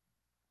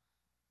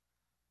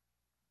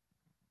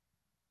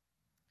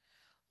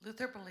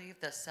 Luther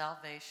believed that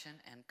salvation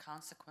and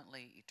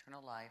consequently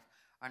eternal life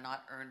are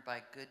not earned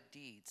by good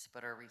deeds,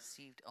 but are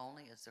received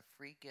only as the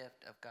free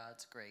gift of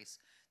God's grace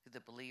through the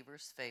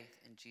believer's faith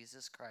in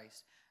Jesus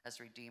Christ as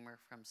Redeemer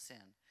from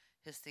sin.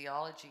 His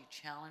theology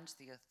challenged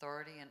the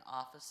authority and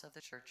office of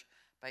the church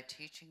by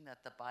teaching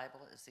that the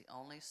Bible is the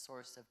only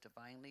source of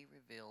divinely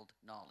revealed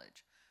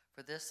knowledge.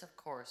 For this, of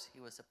course,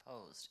 he was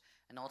opposed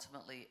and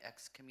ultimately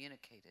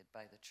excommunicated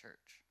by the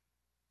church.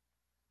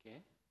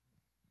 Okay.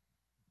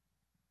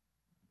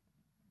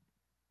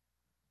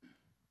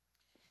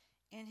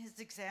 In his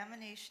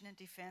examination and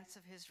defense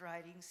of his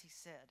writings, he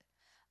said,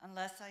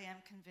 "Unless I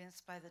am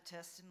convinced by the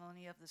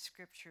testimony of the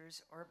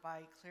Scriptures or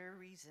by clear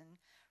reason,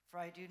 for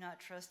I do not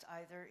trust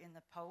either in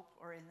the Pope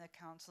or in the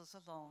councils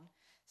alone,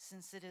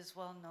 since it is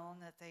well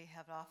known that they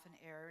have often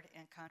erred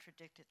and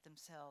contradicted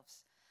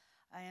themselves.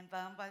 I am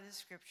bound by the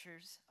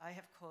Scriptures I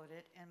have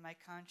quoted, and my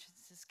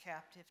conscience is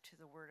captive to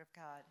the Word of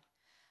God.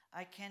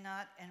 I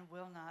cannot and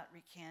will not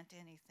recant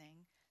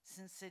anything,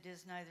 since it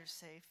is neither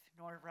safe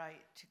nor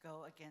right to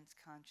go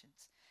against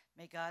conscience.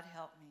 May God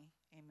help me.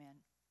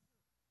 Amen."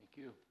 Thank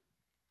you.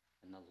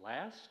 And the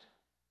last,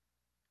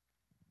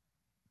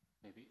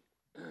 maybe.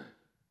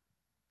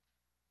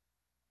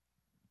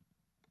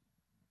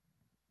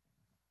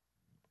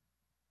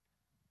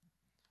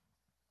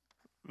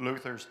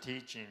 Luther's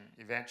teaching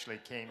eventually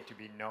came to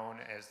be known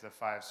as the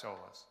Five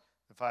Solas.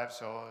 The Five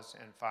Solas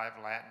and 5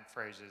 Latin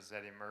phrases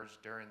that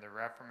emerged during the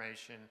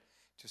Reformation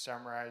to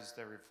summarize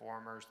the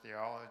Reformers'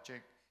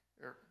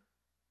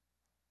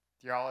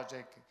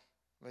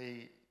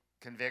 theologically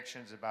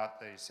convictions about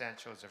the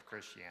essentials of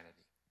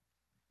Christianity.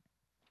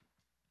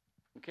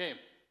 Okay.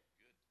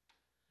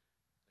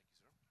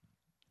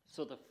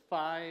 So the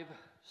 5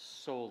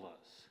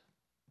 solas.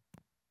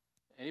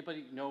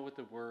 Anybody know what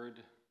the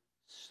word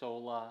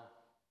sola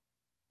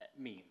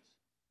means?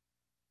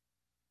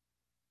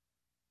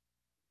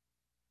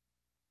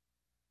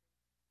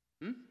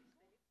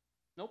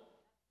 Nope.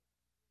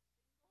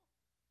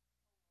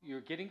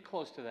 You're getting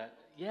close to that.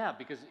 Yeah,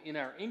 because in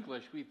our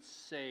English we'd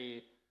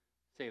say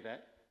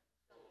that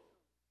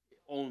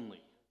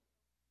only,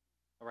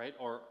 all right,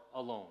 or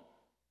alone.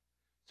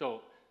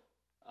 So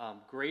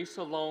grace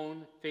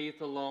alone,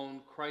 faith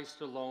alone,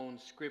 Christ alone,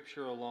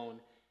 Scripture alone,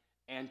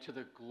 and to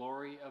the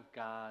glory of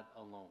God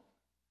alone.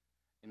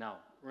 And now,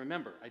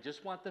 remember, I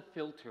just want the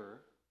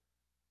filter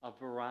of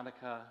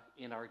Veronica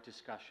in our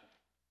discussion.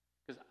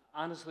 Because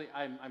honestly,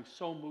 I'm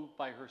so moved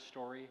by her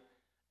story.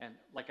 And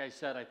like I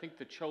said, I think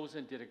The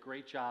Chosen did a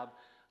great job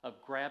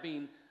of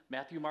grabbing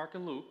Matthew, Mark,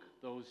 and Luke,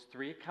 those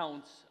 3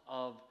 accounts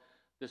of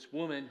this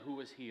woman who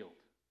was healed.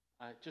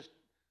 Just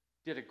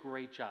did a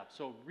great job.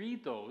 So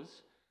read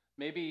those.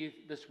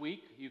 Maybe this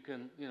week you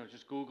can,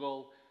 just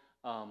Google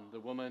the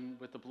woman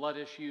with the blood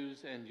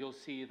issues, and you'll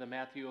see the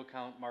Matthew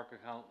account, Mark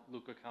account,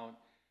 Luke account,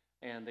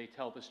 and they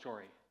tell the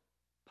story.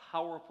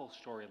 Powerful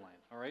storyline,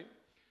 all right?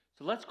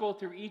 So let's go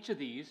through each of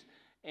these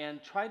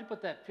and try to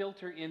put that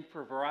filter in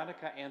for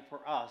Veronica and for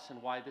us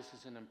and why this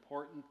is an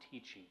important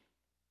teaching.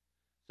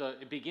 So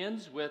it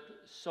begins with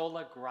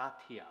sola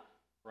gratia,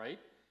 right?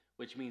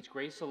 Which means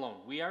grace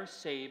alone. We are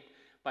saved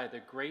by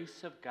the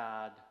grace of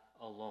God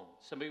alone.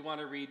 Somebody want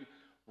to read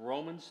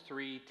Romans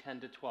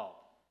 3:10-12?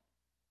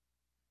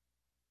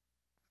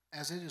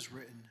 As it is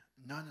written,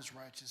 none is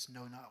righteous,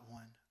 no, not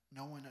one.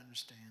 No one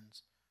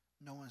understands.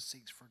 No one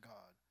seeks for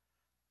God.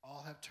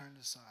 All have turned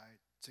aside.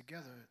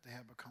 Together they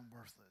have become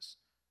worthless.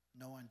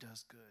 No one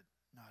does good,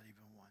 not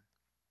even one.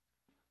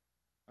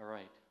 All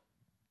right.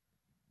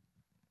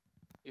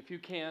 If you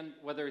can,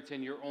 whether it's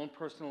in your own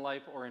personal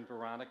life or in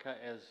Veronica,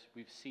 as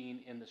we've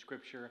seen in the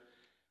Scripture,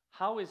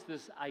 how is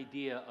this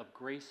idea of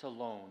grace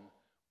alone,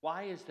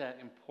 why is that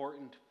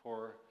important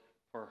for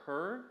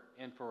her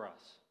and for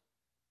us?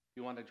 If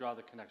you want to draw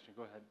the connection,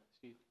 go ahead,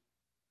 Steve.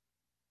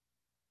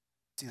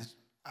 See,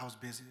 I was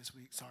busy this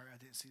week. Sorry, I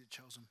didn't see The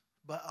Chosen.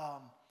 But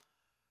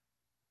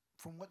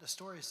from what the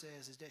story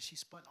says is that she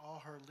spent all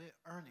her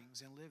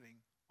earnings and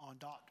living on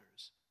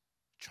doctors,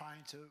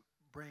 trying to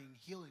bring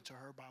healing to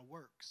her by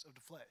works of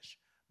the flesh,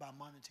 by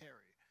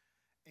monetary.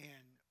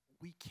 And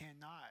we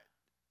cannot,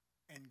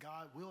 and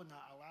God will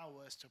not allow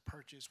us to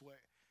purchase what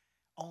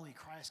only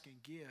Christ can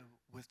give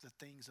with the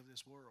things of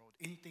this world.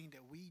 Anything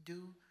that we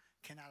do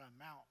cannot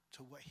amount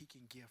to what he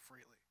can give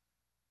freely.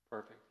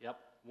 Perfect. Yep.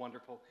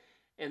 Wonderful.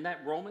 And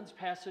that Romans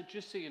passage,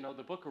 just so you know,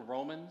 the book of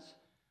Romans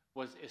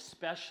was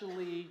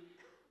especially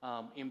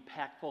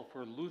impactful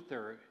for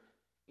Luther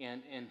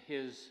and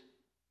his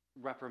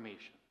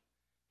reformation,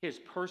 his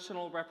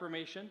personal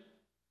reformation,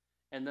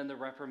 and then the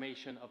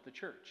reformation of the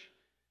church.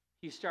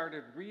 He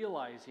started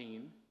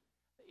realizing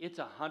it's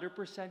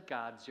 100%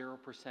 God, 0%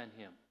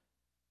 him.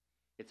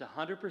 It's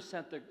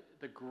 100%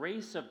 the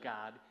grace of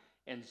God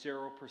and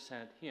 0%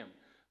 him.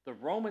 The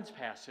Romans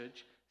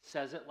passage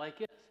says it like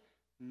this: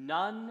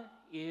 none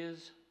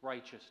is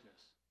righteous.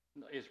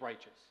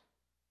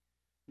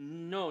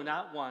 No,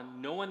 not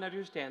one. No one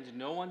understands.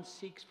 No one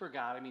seeks for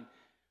God. I mean,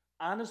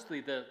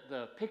 honestly,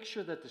 the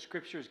picture that the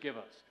scriptures give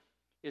us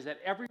is that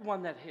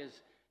everyone that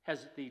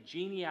has the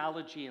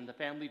genealogy and the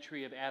family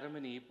tree of Adam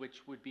and Eve,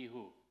 which would be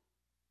who?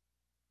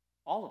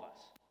 All of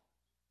us,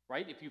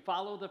 right? If you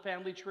follow the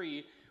family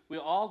tree, we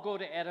all go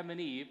to Adam and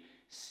Eve.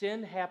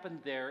 Sin happened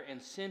there,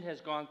 and sin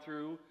has gone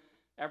through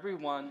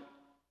everyone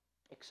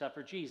except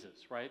for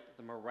Jesus, right?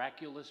 The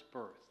miraculous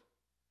birth.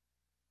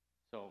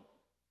 So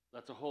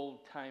that's a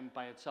whole time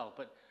by itself.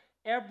 But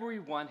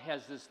everyone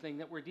has this thing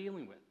that we're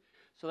dealing with.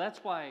 So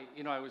that's why,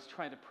 I was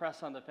trying to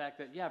press on the fact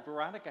that, yeah,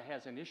 Veronica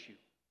has an issue.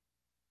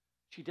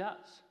 She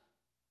does.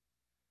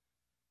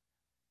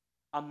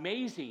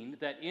 Amazing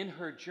that in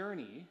her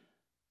journey,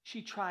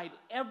 she tried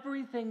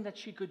everything that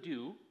she could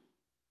do,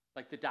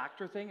 like the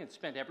doctor thing, and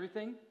spent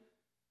everything,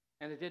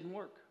 and it didn't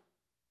work.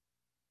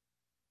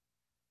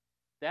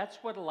 That's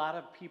what a lot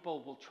of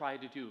people will try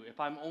to do. If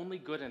I'm only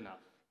good enough,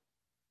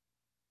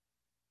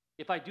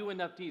 if I do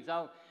enough deeds,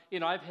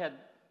 I've had,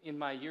 in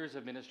my years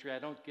of ministry, I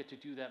don't get to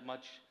do that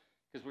much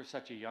because we're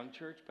such a young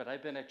church, but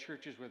I've been at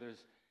churches where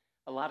there's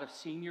a lot of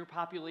senior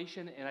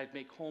population, and I'd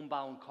make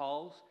homebound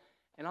calls.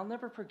 And I'll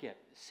never forget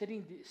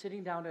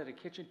sitting down at a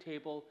kitchen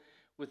table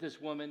with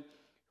this woman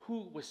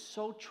who was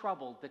so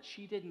troubled that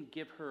she didn't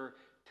give her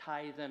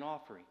tithe and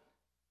offering.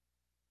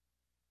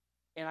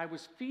 And I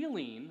was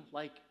feeling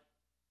like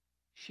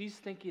she's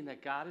thinking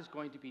that God is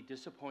going to be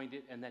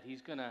disappointed and that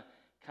he's going to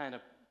kind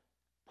of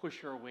push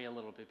her away a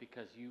little bit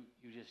because you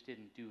just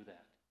didn't do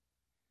that.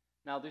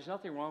 Now, there's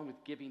nothing wrong with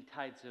giving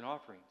tithes and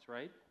offerings,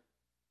 right?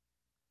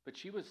 But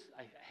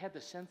I had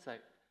the sense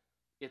that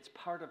it's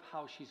part of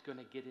how she's going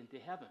to get into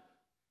heaven.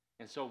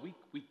 And so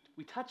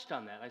we touched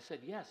on that. I said,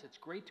 yes, it's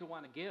great to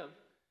want to give,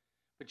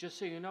 but just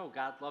so you know,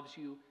 God loves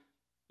you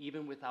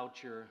even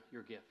without your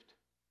gift.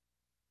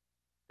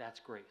 That's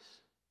grace.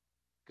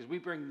 Because we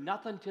bring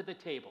nothing to the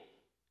table,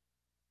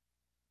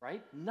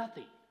 right?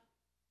 Nothing.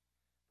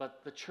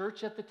 But the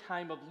church at the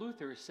time of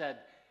Luther said,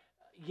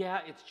 yeah,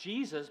 it's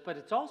Jesus, but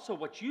it's also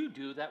what you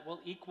do that will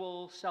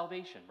equal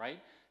salvation, right?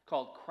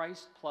 Called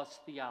Christ plus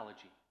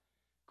theology.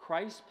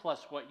 Christ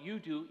plus what you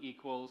do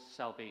equals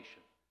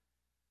salvation.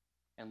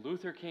 And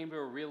Luther came to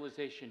a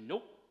realization,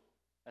 nope,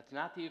 that's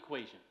not the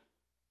equation.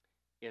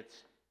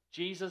 It's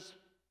Jesus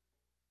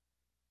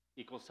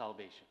equals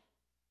salvation.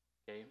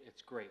 Okay,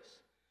 it's grace.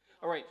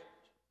 All right.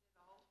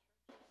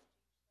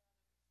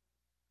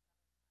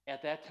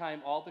 At that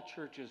time, all the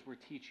churches were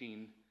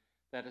teaching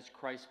that it's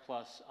Christ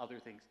plus other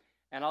things.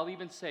 And I'll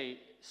even say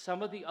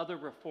some of the other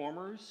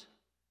reformers,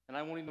 and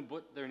I won't even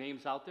put their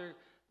names out there,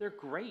 they're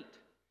great.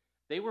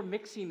 They were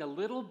mixing a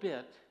little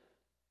bit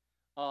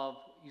of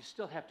you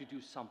still have to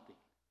do something,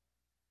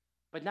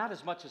 but not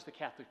as much as the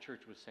Catholic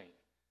Church was saying.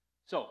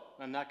 So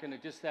I'm not going to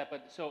diss that,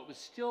 but so it was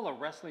still a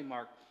wrestling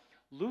mark.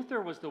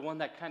 Luther was the one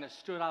that kind of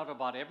stood out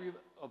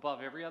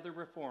above every other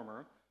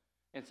reformer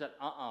and said,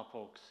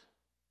 folks.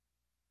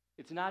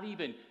 It's not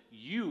even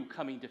you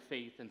coming to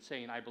faith and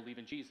saying, I believe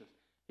in Jesus.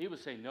 He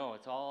was saying, no,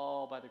 it's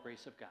all by the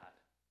grace of God.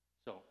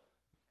 So,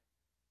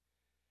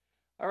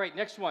 all right,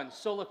 next one.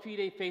 Sola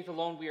fide, faith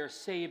alone. We are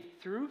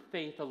saved through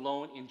faith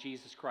alone in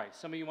Jesus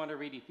Christ. Some of you want to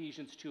read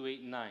Ephesians 2,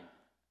 8, and 9.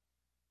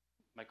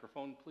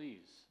 Microphone,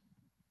 please.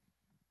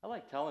 I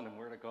like telling them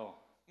where to go.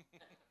 You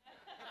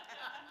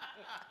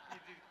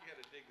got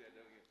to dig that,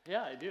 don't you?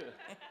 Yeah, I do.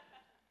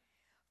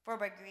 For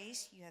by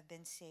grace you have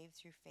been saved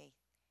through faith.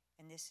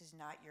 And this is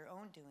not your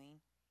own doing,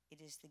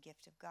 it is the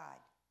gift of God,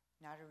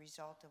 not a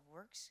result of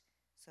works,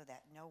 so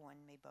that no one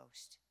may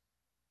boast.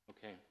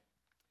 Okay.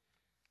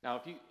 Now,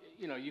 if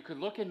you could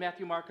look in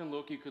Matthew, Mark, and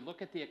Luke, you could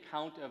look at the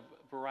account of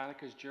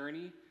Veronica's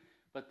journey,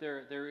 but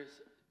there is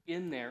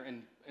in there,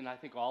 and I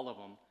think all of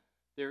them,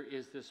 there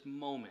is this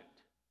moment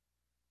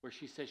where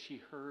she says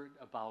she heard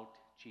about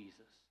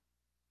Jesus.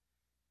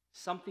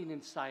 Something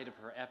inside of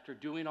her, after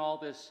doing all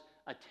this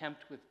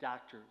attempt with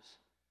doctors,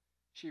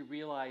 she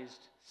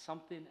realized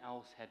something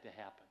else had to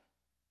happen.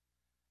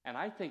 And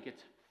I think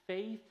it's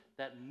faith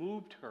that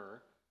moved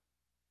her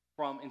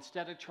from,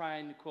 instead of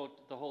trying to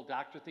quote the whole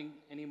doctor thing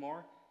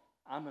anymore,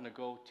 I'm going to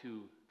go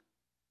to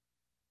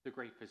the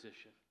great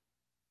physician.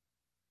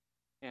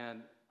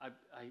 And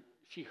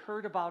she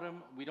heard about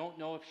him. We don't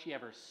know if she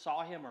ever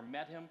saw him or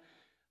met him.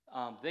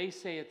 They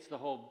say it's the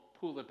whole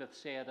pool of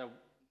Bethsaida.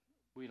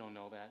 We don't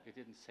know that. It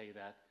didn't say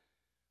that.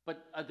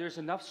 But there's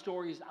enough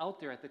stories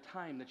out there at the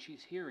time that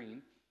she's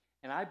hearing.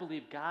 And I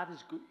believe God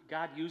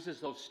uses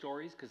those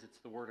stories because it's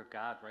the Word of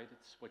God, right?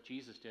 It's what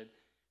Jesus did.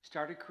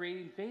 Started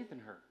creating faith in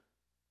her.